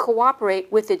gospel, and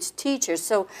cooperate with its teachers.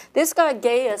 So this guy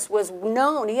Gaius was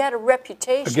known. He had a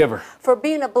reputation for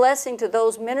being a blessing to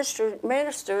those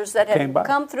ministers that had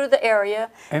come through the area.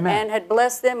 Amen. And had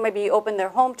blessed them, maybe opened their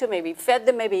home to, maybe fed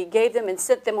them, maybe gave them and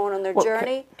sent them on their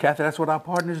journey. Kathy, that's what our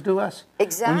partners do us.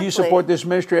 Exactly. When you support this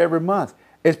ministry every month,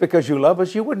 it's because you love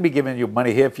us. You wouldn't be giving your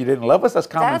money here if you didn't love us. That's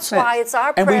common sense. That's why it's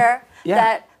our prayer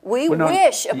that we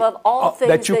wish above all things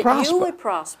that you would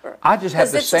prosper. I just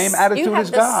have the same attitude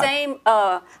as God.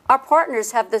 Our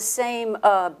partners have the same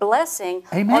blessing.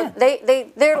 Amen.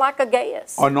 They're like a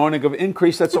Gaius. Anointing of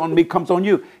increase that's on me comes on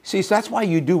you. See, so that's why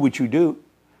you do what you do.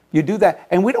 You do that.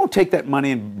 And we don't take that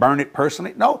money and burn it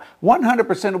personally. No,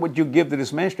 100% of what you give to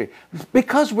this ministry.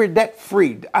 Because we're debt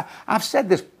free. I've said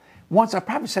this once, I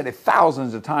probably said it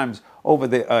thousands of times over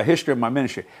the history of my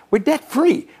ministry. We're debt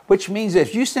free, which means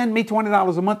if you send me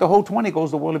 $20 a month, the whole 20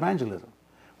 goes to world evangelism.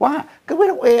 Why?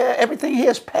 Because everything here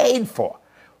is paid for.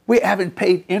 We haven't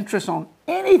paid interest on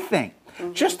anything.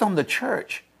 just on the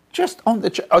church. Just on the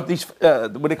church, these,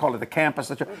 what do they call it, the campus?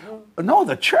 The church. No,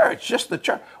 the church, just the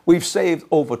church. We've saved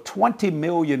over $20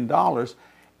 million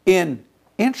in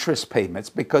interest payments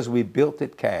because we built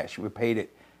it cash. We paid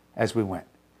it as we went.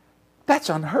 That's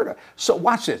unheard of. So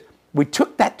watch this. We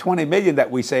took that $20 million that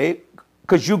we saved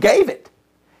because you gave it,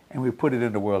 and we put it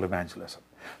into world evangelism.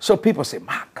 So people say,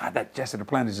 my God, that Jesse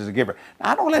Duplantis is a giver.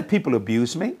 Now, I don't let people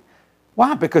abuse me.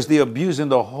 Why? Because they're abusing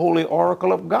the holy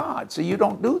oracle of God. So you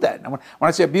don't do that. Now, when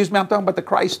I say abuse me, I'm talking about the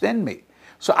Christ in me.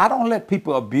 So I don't let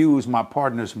people abuse my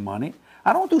partner's money.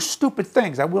 I don't do stupid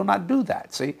things. I will not do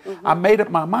that. See, I made up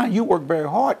my mind. You work very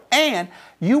hard, and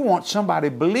you want somebody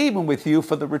believing with you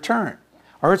for the return.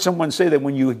 I heard someone say that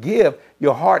when you give,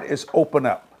 your heart is open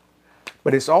up,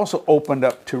 but it's also opened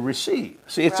up to receive.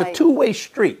 See, it's a two-way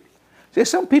street. See,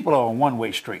 some people are on a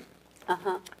one-way street.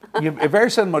 You're very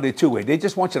seldom are they two-way. They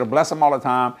just want you to bless them all the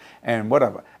time and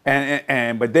whatever.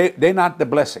 But they're not the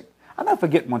blessing. I'll never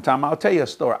forget one time. I'll tell you a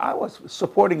story. I was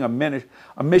supporting a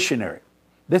missionary.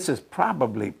 This is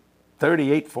probably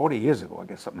 38, 40 years ago, I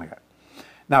guess, something like that.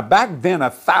 Now, back then,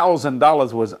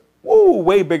 $1,000 was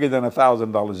way bigger than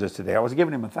 $1,000 is today. I was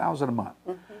giving him $1,000 a month.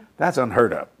 That's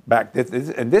unheard of back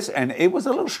then. And it was a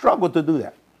little struggle to do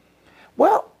that.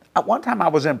 Well, at one time I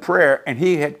was in prayer, and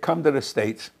he had come to the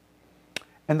States,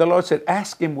 and the Lord said,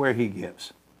 ask him where he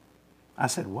gives. I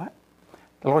said, what?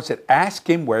 The Lord said, ask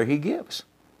him where he gives.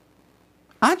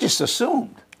 I just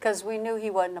assumed. Because we knew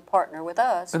he wasn't a partner with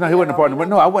us. No, he wasn't a partner. But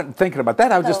no, I wasn't thinking about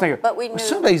that. I was just thinking, but we knew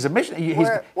someday he's a missionary.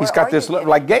 He's got this,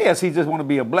 like Gaius, he just want to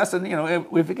be a blessing,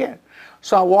 if he can.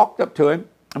 So I walked up to him,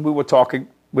 and we were talking.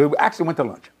 We actually went to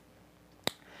lunch.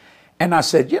 And I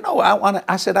said, I want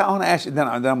to ask you, then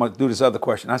I'm going to do this other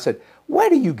question. I said, where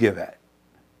do you give at?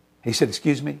 He said,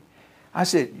 excuse me? I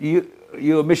said,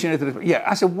 you're a missionary to the, yeah.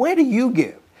 I said, where do you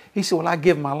give? He said, well, I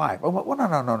give my life. I went, well,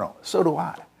 no. So do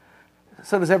I.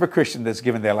 So does every Christian that's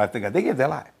given their life to God. They give their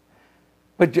life.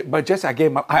 But just I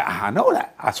gave my, I know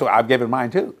that. So I've given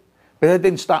mine too. But that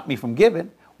didn't stop me from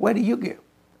giving. Where do you give?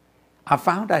 I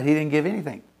found out he didn't give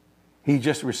anything. He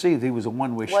just received. He was a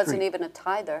one-way street. Wasn't even a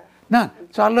tither. None.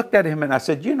 So I looked at him and I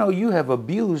said, you have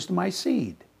abused my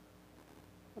seed.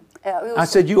 I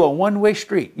said, you are a one-way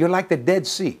street. You're like the Dead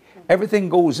Sea. Everything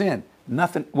goes in.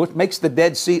 Nothing. What makes the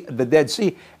Dead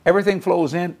Sea, everything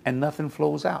flows in and nothing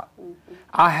flows out.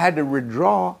 I had to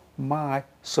withdraw my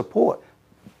support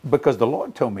because the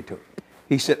Lord told me to.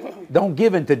 He said, don't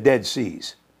give into Dead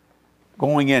Seas.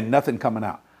 Going in, nothing coming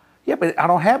out. Yeah, but I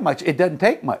don't have much. It doesn't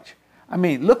take much. I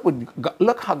mean,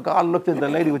 look how God looked at the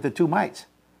lady with the 2 mites.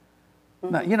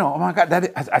 Now, oh my God,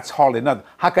 that's hardly nothing.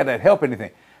 How could that help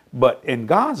anything? But in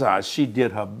God's eyes, she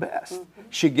did her best.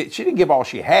 She didn't give all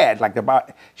she had, like the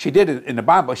Bible. She did it in the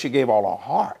Bible. She gave all her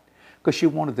heart because she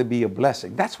wanted to be a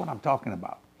blessing. That's what I'm talking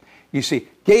about. You see,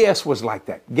 Gaius was like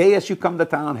that. Gaius, you come to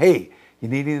town, hey, you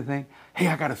need anything? Hey,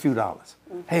 I got a few dollars.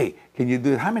 Hey, can you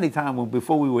do it? How many times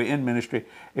before we were in ministry,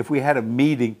 if we had a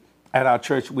meeting at our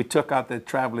church, we took out the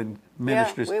traveling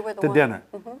ministers to dinner.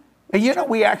 And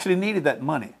we actually needed that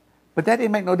money. But that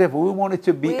didn't make no difference. We wanted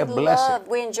to be a blessing.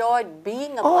 We enjoyed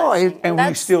being a blessing. And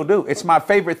we still do. It's my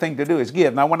favorite thing to do is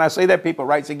give. Now, when I say that, people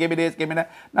say, give me this, give me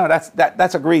that. No,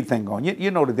 that's a greed thing going.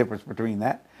 You know the difference between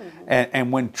that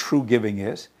and when true giving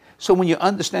is. So when you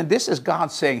understand, this is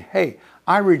God saying, hey,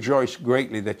 I rejoice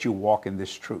greatly that you walk in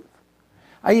this truth.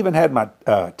 I even had my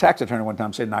tax attorney one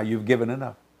time say, now you've given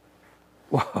enough.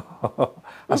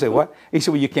 I said, what? He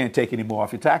said, well, you can't take any more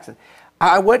off your taxes.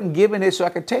 I wasn't giving it so I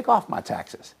could take off my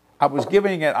taxes. I was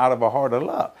giving it out of a heart of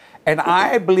love. And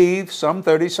I believe some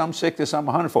 30, some 60, some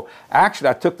 100. Actually,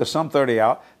 I took the some 30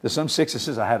 out. The some 60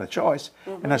 says I had a choice.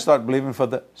 And I started believing for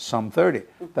the some 30,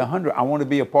 the 100. I want to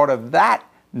be a part of that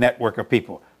network of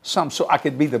people. So I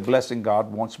could be the blessing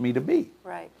God wants me to be.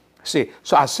 Right. See,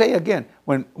 so I say again,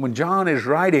 when John is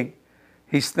writing,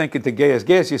 he's thinking to Gaius,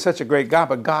 Gaius, you're such a great guy,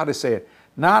 but God is saying,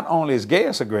 not only is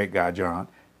Gaius a great guy, John,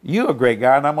 you're a great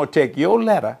guy, and I'm going to take your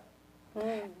letter,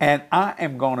 and I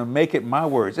am going to make it my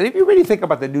words. And if you really think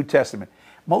about the New Testament,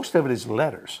 most of it is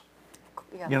letters.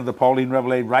 Yeah. The Pauline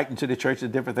Revelation, writing to the church, the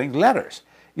different things, letters.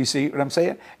 You see what I'm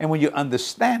saying? And when you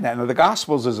understand that, now the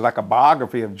Gospels is like a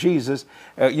biography of Jesus,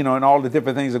 and all the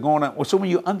different things that are going on. Well, so when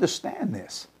you understand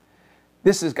this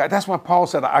is God. That's why Paul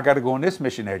said, I got to go on this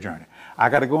missionary journey. I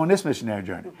got to go on this missionary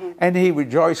journey. And he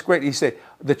rejoiced greatly. He said,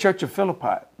 the church of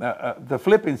Philippi, the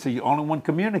Philippians, the only one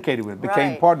communicated with,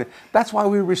 became partners. That's why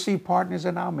we receive partners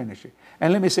in our ministry.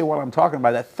 And let me say, while I'm talking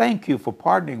about that, thank you for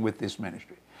partnering with this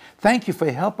ministry. Thank you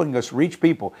for helping us reach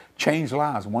people, change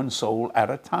lives, one soul at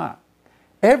a time.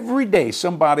 Every day,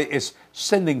 somebody is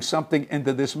sending something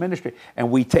into this ministry,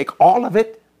 and we take all of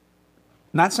it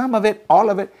not some of it, all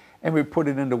of it, and we put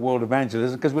it into world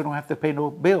evangelism because we don't have to pay no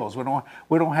bills. We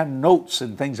don't have notes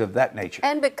and things of that nature.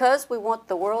 And because we want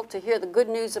the world to hear the good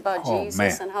news about Oh, Jesus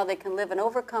man. and how they can live an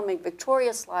overcoming,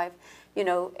 victorious life,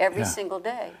 every Yeah. single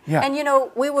day. Yeah. And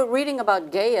we were reading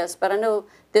about Gaius, but I know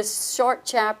this short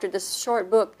chapter, this short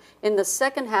book, in the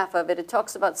second half of it, it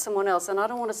talks about someone else. And I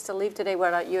don't want us to leave today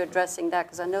without you addressing that,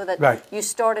 because I know that Right. you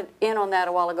started in on that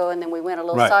a while ago, and then we went a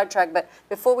little Right. sidetracked. But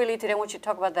before we leave today, I want you to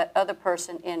talk about that other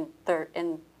person in third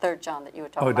John that you were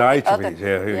talking Oh, about. The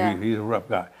Diotrephes, other- he's a rough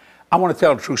guy. I want to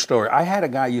tell a true story. I had a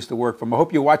guy I used to work for him. I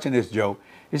hope you're watching this, Joe.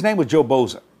 His name was Joe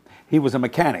Boza. He was a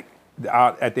mechanic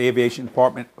out at the aviation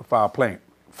department of our plane.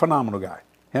 Phenomenal guy.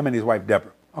 Him and his wife,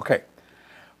 Deborah. Okay.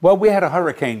 Well, we had a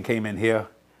hurricane came in here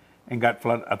and got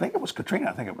flooded. I think it was Katrina,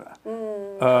 I think it was. I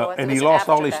think And it he was lost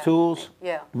all after his that. tools.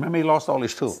 Yeah. Remember, he lost all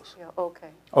his tools. Yeah, okay.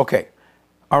 Okay.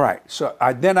 All right. So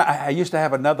I used to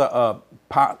have another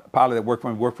pilot that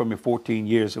worked for me 14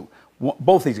 years.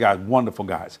 Both these guys, wonderful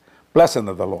guys. Blessing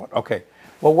of the Lord. Okay.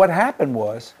 Well, what happened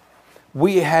was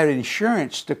we had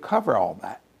insurance to cover all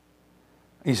that.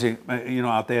 You see,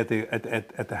 out there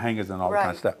at the hangars and all that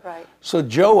kind of stuff. Right. So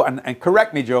Joe, and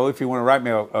correct me, Joe, if you want to write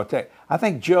me, I'll tell you. I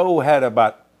think Joe had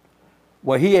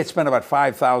he had spent about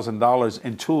 $5,000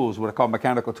 in tools, what are called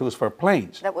mechanical tools for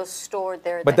planes. That was stored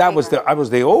there. At But the that was hangar.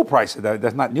 the old prices.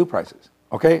 That's not new prices.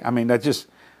 Okay, I mean that's just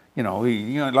a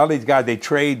lot of these guys they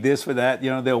trade this for that.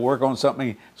 They'll work on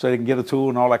something so they can get a tool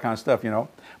and all that kind of stuff.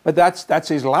 But that's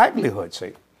his livelihood.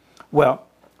 See, well,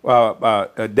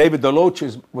 David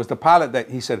Deloach was the pilot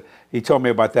that he told me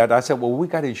about that. I said, well, we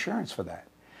got insurance for that.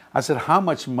 I said, how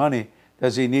much money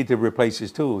does he need to replace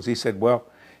his tools? He said, well,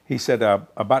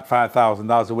 about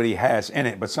 $5,000 of what he has in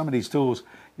it, but some of these tools,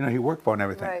 he worked for and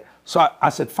everything. Right. So I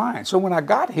said, fine. So when I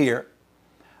got here,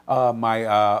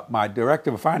 my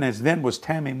director of finance then was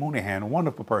Tammy Mooneyhan, a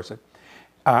wonderful person.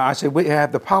 I said, we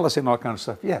have the policy and all that kind of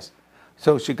stuff. Yes.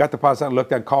 So she got the policy. I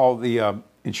looked and called the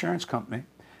insurance company.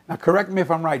 Now, correct me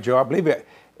if I'm right, Joe. I believe If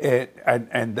you're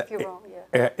wrong,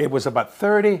 yeah. it was about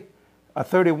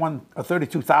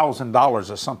 $32,000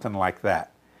 or something like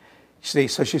that.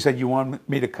 So she said, you want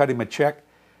me to cut him a check?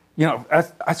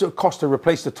 That's what it cost to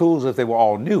replace the tools if they were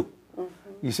all new. Mm-hmm.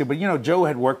 You see, but Joe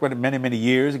had worked with it many, many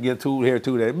years, get a tool here,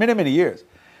 tool there, many, many years.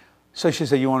 So she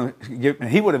said, you want to give, and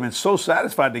he would have been so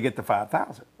satisfied to get the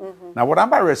 $5,000. Mm-hmm. Now, what I'm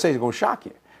about to say is going to shock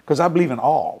you, because I believe in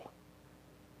all.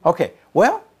 Okay,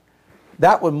 well,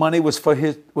 that money was for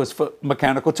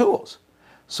mechanical tools.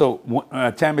 So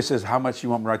Tammy says, how much you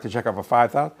want me to write the check out for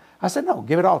 $5,000? I said, no,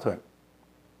 give it all to him.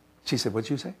 She said, what'd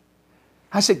you say?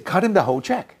 I said, cut him the whole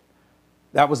check.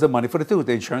 That was the money for the tools.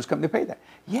 The insurance company paid that.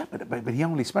 Yeah, but he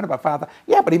only spent about $5,000.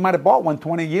 Yeah, but he might have bought one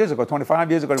 20 years ago,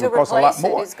 25 years ago. It would cost a lot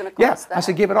more. It's gonna cost that. I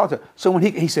said, give it all to him. So when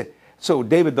he said, so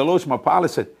David Deloach, my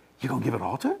pilot, said, you going to give it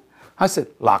all to him? I said,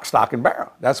 lock, stock, and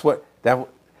barrel.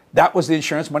 That was the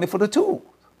insurance money for the tools.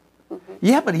 Mm-hmm.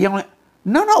 Yeah, but he only,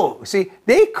 no. See,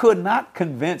 they could not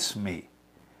convince me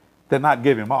to not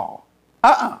give him all.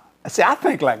 See, I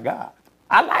think like God.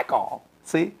 I like all.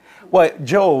 See? Well,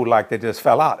 Joe liked it just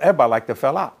fell out. Everybody liked it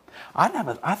fell out.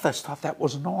 I just thought that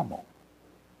was normal.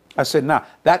 I said, now,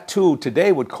 that tool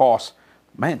today would cost,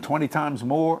 20 times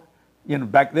more,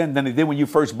 back then than it did when you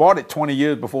first bought it 20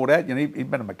 years before that. He'd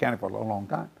been a mechanic for a long, long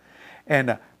time.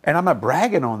 And I'm not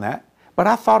bragging on that, but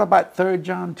I thought about 3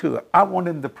 John 2. I want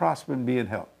him to prosper and be in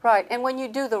health. Right, and when you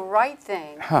do the right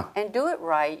thing and do it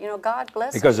right, God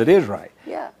bless Because it is right.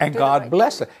 Yeah. And God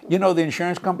bless it. The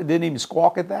insurance company didn't even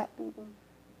squawk at that. Mm-hmm.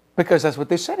 Because that's what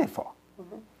they sent it for.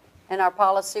 Mm-hmm. And our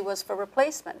policy was for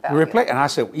replacement value.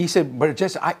 And he said, but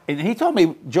and he told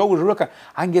me, Joe was real kind,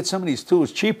 I can get some of these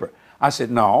tools cheaper. I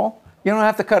said, no, you don't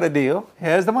have to cut a deal.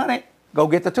 Here's the money. Go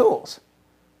get the tools.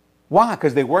 Why?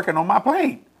 Because they're working on my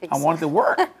plane. Exactly. I wanted to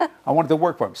work. I wanted to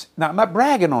work for them. Now, I'm not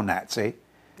bragging on that, see?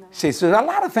 No. See, so there's a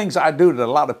lot of things I do that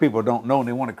a lot of people don't know and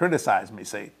they want to criticize me,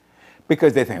 see?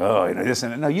 Because they think, this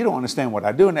and that. No, you don't understand what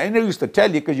I do. And they used to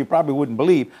tell you because you probably wouldn't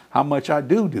believe how much I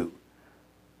do.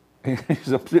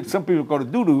 Some people go to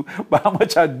do, but how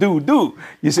much I do.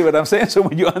 You see what I'm saying? So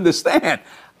when you understand,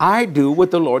 I do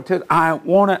what the Lord tells. I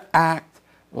want to act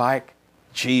like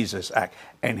Jesus acted.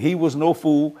 And he was no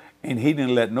fool, and he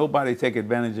didn't let nobody take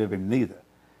advantage of him neither.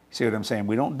 You see what I'm saying?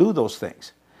 We don't do those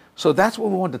things. So that's what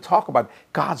we wanted to talk about,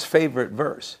 God's favorite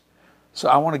verse. So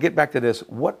I want to get back to this.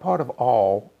 What part of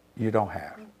all you don't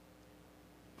have?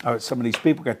 Some of these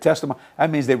people got testimony. That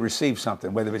means they received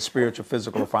something, whether it's spiritual,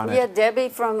 physical, or financial. Yeah, Debbie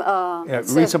from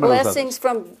says, blessings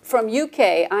from UK.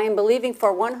 I am believing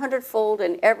for 100-fold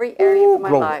in every area of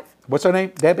my life. What's her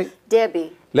name? Debbie?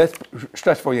 Debbie. Let's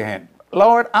stretch for your hand.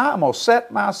 Lord, I'm going to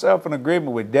set myself in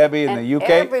agreement with Debbie in And the UK.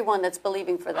 everyone that's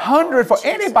believing for that. 100 for Lord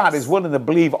anybody's Jesus. willing to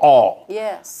believe all.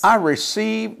 Yes. I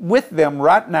receive with them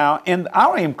right now, and I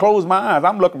don't even close my eyes.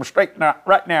 I'm looking straight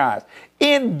right in their eyes.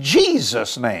 In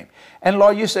Jesus' name. And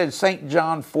Lord, you said St.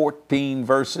 John 14,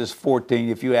 verses 14,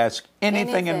 if you ask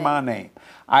anything in my name.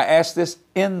 I ask this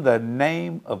in the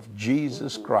name of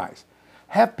Jesus Christ.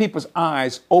 Have people's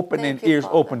eyes open and ears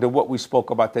open to what we spoke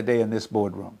about today in this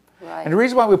boardroom. Right. And the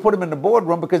reason why we put them in the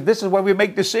boardroom, because this is where we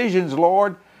make decisions,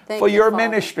 Lord, for your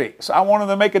ministry. So I want them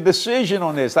to make a decision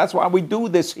on this. That's why we do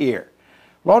this here.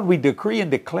 Lord, we decree and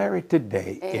declare it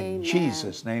today. Amen. In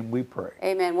Jesus' name we pray.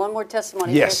 Amen. One more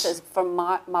testimony. Yes. Here says from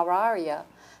Maria.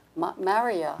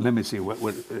 Maria. Let me see. What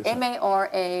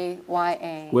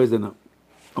M-A-R-A-Y-A. Where's the number?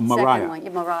 Mariah. Second one. Yeah,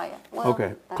 Mariah. Well,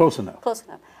 Okay, close enough. Close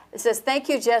enough. It says, thank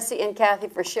you, Jesse and Kathy,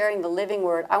 for sharing the living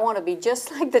word. I want to be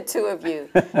just like the two of you,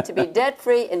 to be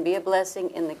debt-free and be a blessing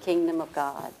in the kingdom of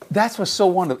God. That's what's so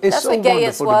wonderful. It's That's so what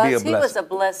Gaius wonderful to be a was. blessing. He was a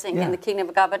blessing in the kingdom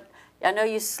of God, but I know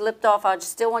you slipped off. I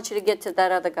still want you to get to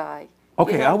that other guy.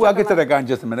 Okay, I'll get to that guy in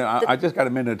just a minute. I just got a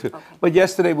minute or two. Okay. But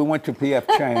yesterday we went to P.F.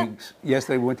 Chang's.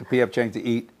 To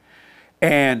eat.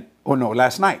 And,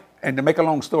 last night. And to make a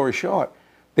long story short,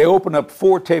 they opened up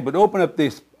 4 tables. They opened up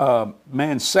this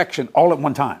man's section all at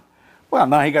one time. Well,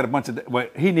 now he got a bunch of,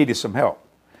 he needed some help.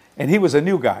 And he was a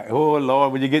new guy. Oh,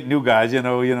 Lord, when you get new guys,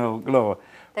 Lord.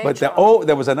 But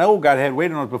there was an old guy that had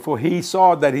waited on us before. He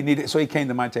saw that he needed, so he came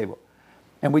to my table.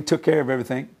 And we took care of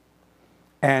everything.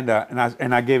 And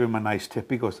I gave him a nice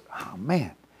tip. He goes, oh,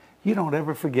 man, you don't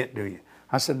ever forget, do you?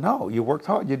 I said, no, you worked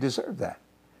hard. You deserve that.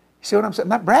 You see what I'm saying? I'm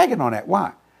not bragging on that.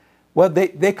 Why? Well,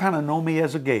 they kind of know me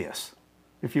as a Gaius,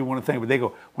 if you want to think. But they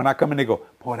go, when I come in, they go,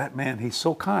 boy, that man, he's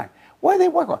so kind. What do they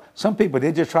work on? Some people,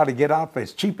 they just try to get out for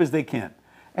as cheap as they can.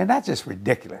 And that's just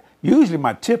ridiculous. Usually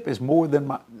my tip is more than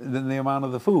the amount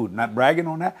of the food. Not bragging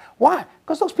on that. Why?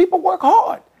 Because those people work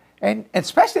hard. And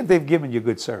especially if they've given you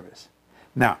good service.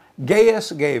 Now,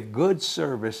 Gaius gave good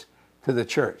service to the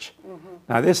church. Mm-hmm.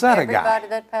 Now, this is not a guy. Everybody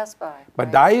that passed by.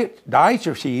 But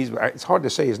Diotrephes, it's hard to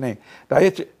say his name.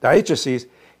 Diotrephes,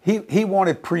 he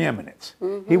wanted preeminence.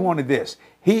 Mm-hmm. He wanted this.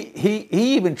 He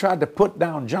even tried to put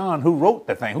down John, who wrote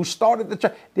the thing, who started the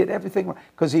church, did everything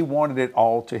because he wanted it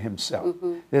all to himself.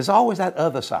 Mm-hmm. There's always that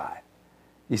other side.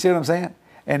 You see what I'm saying?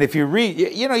 And if you read,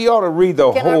 you ought to read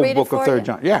the whole book of 3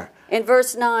 John. Yeah. In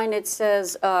verse 9, it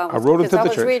says, I wrote it to the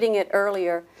church. I was reading it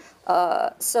earlier.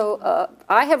 I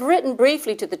have written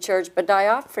briefly to the church, but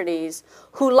Diotrephes,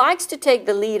 who likes to take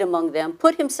the lead among them,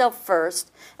 put himself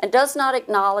first and does not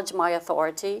acknowledge my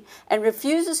authority and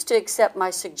refuses to accept my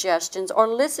suggestions or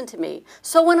listen to me.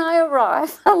 So when I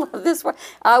arrive, I love this word,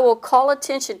 I will call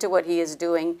attention to what he is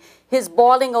doing, his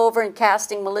boiling over and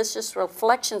casting malicious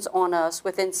reflections on us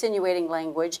with insinuating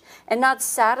language, and not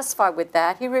satisfied with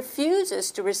that, he refuses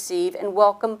to receive and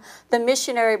welcome the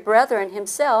missionary brethren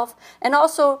himself, and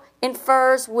also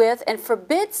infers with and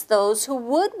forbids those who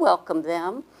would welcome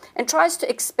them, and tries to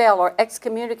expel or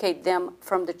excommunicate them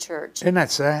from the church. Isn't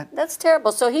that sad? That's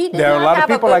terrible. So he did there are not a lot have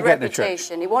of people a like good that in the church.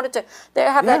 reputation. He wanted to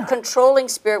have that controlling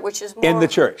spirit, which is more in the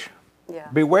church. Yeah.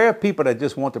 Beware of people that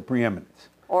just want the preeminence.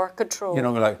 Or control.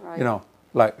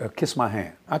 Like kiss my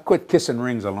hand. I quit kissing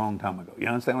rings a long time ago. You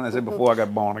understand what I said before I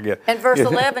got born again? And verse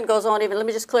 11 goes on even. Let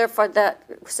me just clarify that.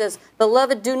 It says,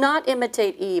 beloved, do not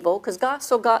imitate evil, because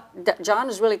John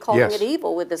is really calling it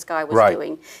evil what this guy was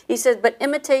doing. He says, but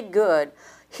imitate good.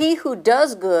 He who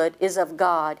does good is of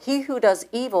God. He who does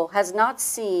evil has not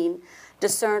seen,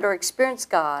 discerned, or experienced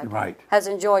God. Right. Has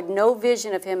enjoyed no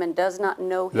vision of him and does not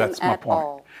know him That's my at point.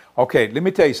 all. Okay, let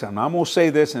me tell you something. I'm going to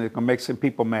say this and it's going to make some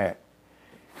people mad.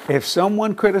 If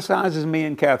someone criticizes me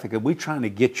and Catholic, we're trying to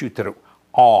get you to the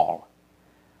all.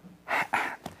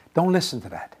 Don't listen to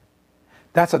that.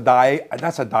 That's a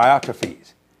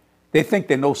Diotrephes. They think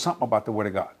they know something about the Word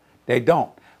of God. They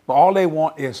don't. But all they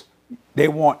want is they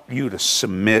want you to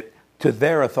submit to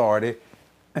their authority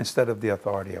instead of the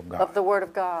authority of God. Of the Word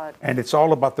of God. And it's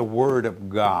all about the Word of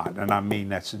God, and I mean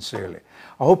that sincerely.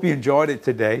 I hope you enjoyed it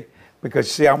today because,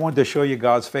 see, I wanted to show you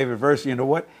God's favorite verse. You know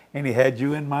what? And He had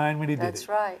you in mind when He did it. That's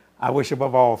right. I wish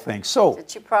above all things. So,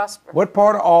 that you prosper. What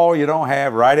part of all you don't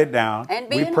have, write it down. And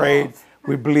be we prayed,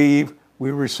 we believe,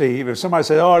 we receive. If somebody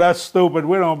says, oh, that's stupid,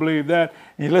 we don't believe that,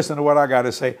 and you listen to what I got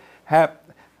to say,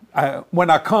 when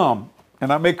I come,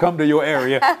 and I may come to your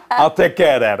area, I'll take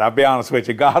care of that. I'll be honest with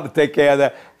you. God will take care of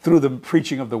that through the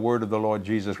preaching of the word of the Lord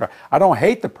Jesus Christ. I don't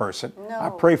hate the person. No. I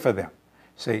pray for them.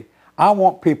 See, I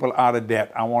want people out of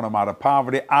debt. I want them out of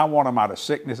poverty. I want them out of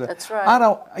sickness. That's right.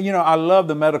 I love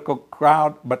the medical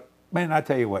crowd, but man, I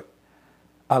tell you what,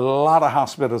 a lot of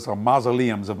hospitals are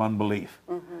mausoleums of unbelief.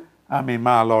 Mm-hmm. I mean,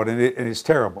 my Lord, and it's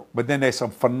terrible. But then there's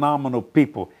some phenomenal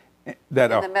people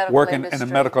that In the are medical working in the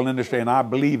industry. medical industry, and I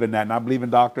believe in that, and I believe in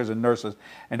doctors and nurses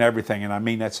and everything, and I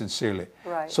mean that sincerely.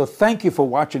 Right. So thank you for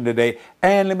watching today,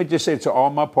 and let me just say to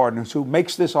all my partners who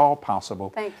makes this all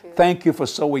possible, Thank you for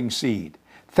sowing seed.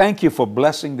 Thank you for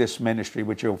blessing this ministry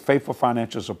with your faithful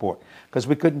financial support, because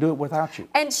we couldn't do it without you.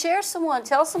 And share someone,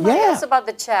 tell somebody Yeah. else about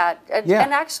the chat. And, Yeah.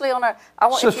 and actually on our, I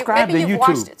want, Subscribe if you, maybe to you've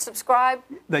YouTube. watched it, subscribe,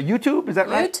 The YouTube, is that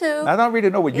right? YouTube. I don't really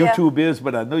know what Yeah. YouTube is,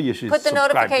 but I know you should put the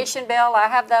subscribe to it. notification bell. I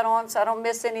have that on so I don't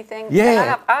miss anything. Yeah.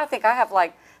 And I think I have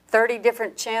like 30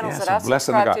 different channels that I it's a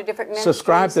blessing of subscribe God. to, different ministries.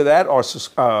 Subscribe to that, or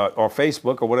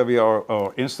Facebook, or whatever,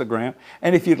 or Instagram.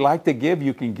 And if you'd like to give,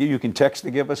 you can text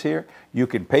to give us here. You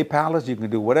can PayPal us. You can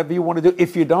do whatever you want to do.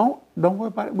 If you don't worry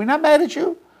about it. We're not mad at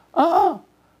you.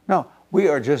 No, we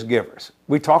are just givers.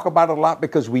 We talk about it a lot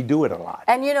because we do it a lot.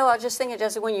 And you know, I was just thinking,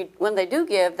 Jesse, when they do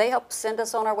give, they help send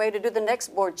us on our way to do the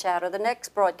next board chat or the next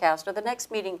broadcast or the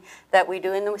next meeting that we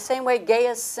do. In the same way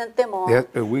Gaius sent them on.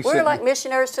 Yeah, We're like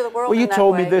missionaries to the world. Well, you in that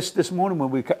told me way. this morning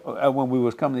when we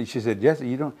was coming. She said,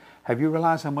 Jesse, have you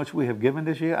realized how much we have given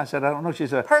this year? I said, I don't know. She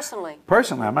said, Personally.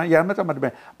 Personally, I'm not talking about the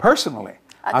band. Personally.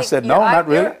 I think said, no, not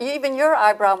really. Even your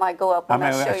eyebrow might go up when I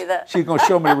show you that. She's going to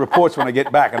show me the reports when I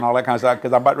get back and all that kind of stuff,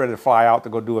 because I'm about ready to fly out to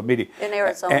go do a meeting. In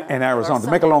Arizona. In Arizona. To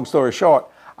make a long story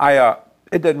short,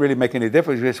 it doesn't really make any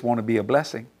difference. We just want to be a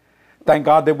blessing. Thank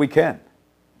God that we can.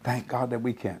 Thank God that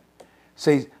we can.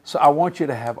 See, so I want you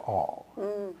to have all.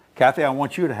 Kathy, I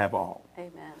want you to have all.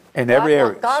 Amen. In every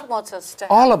area. God wants us to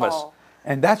have all of us. all.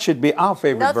 And that should be our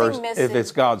favorite Nothing verse missing. if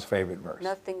it's God's favorite verse.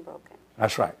 Nothing broken.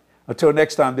 That's right. Until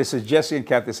next time, this is Jesse and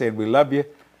Kathy saying we love you.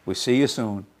 We'll see you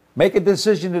soon. Make a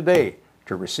decision today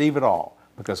to receive it all,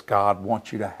 because God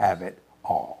wants you to have it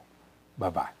all.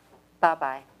 Bye-bye.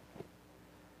 Bye-bye.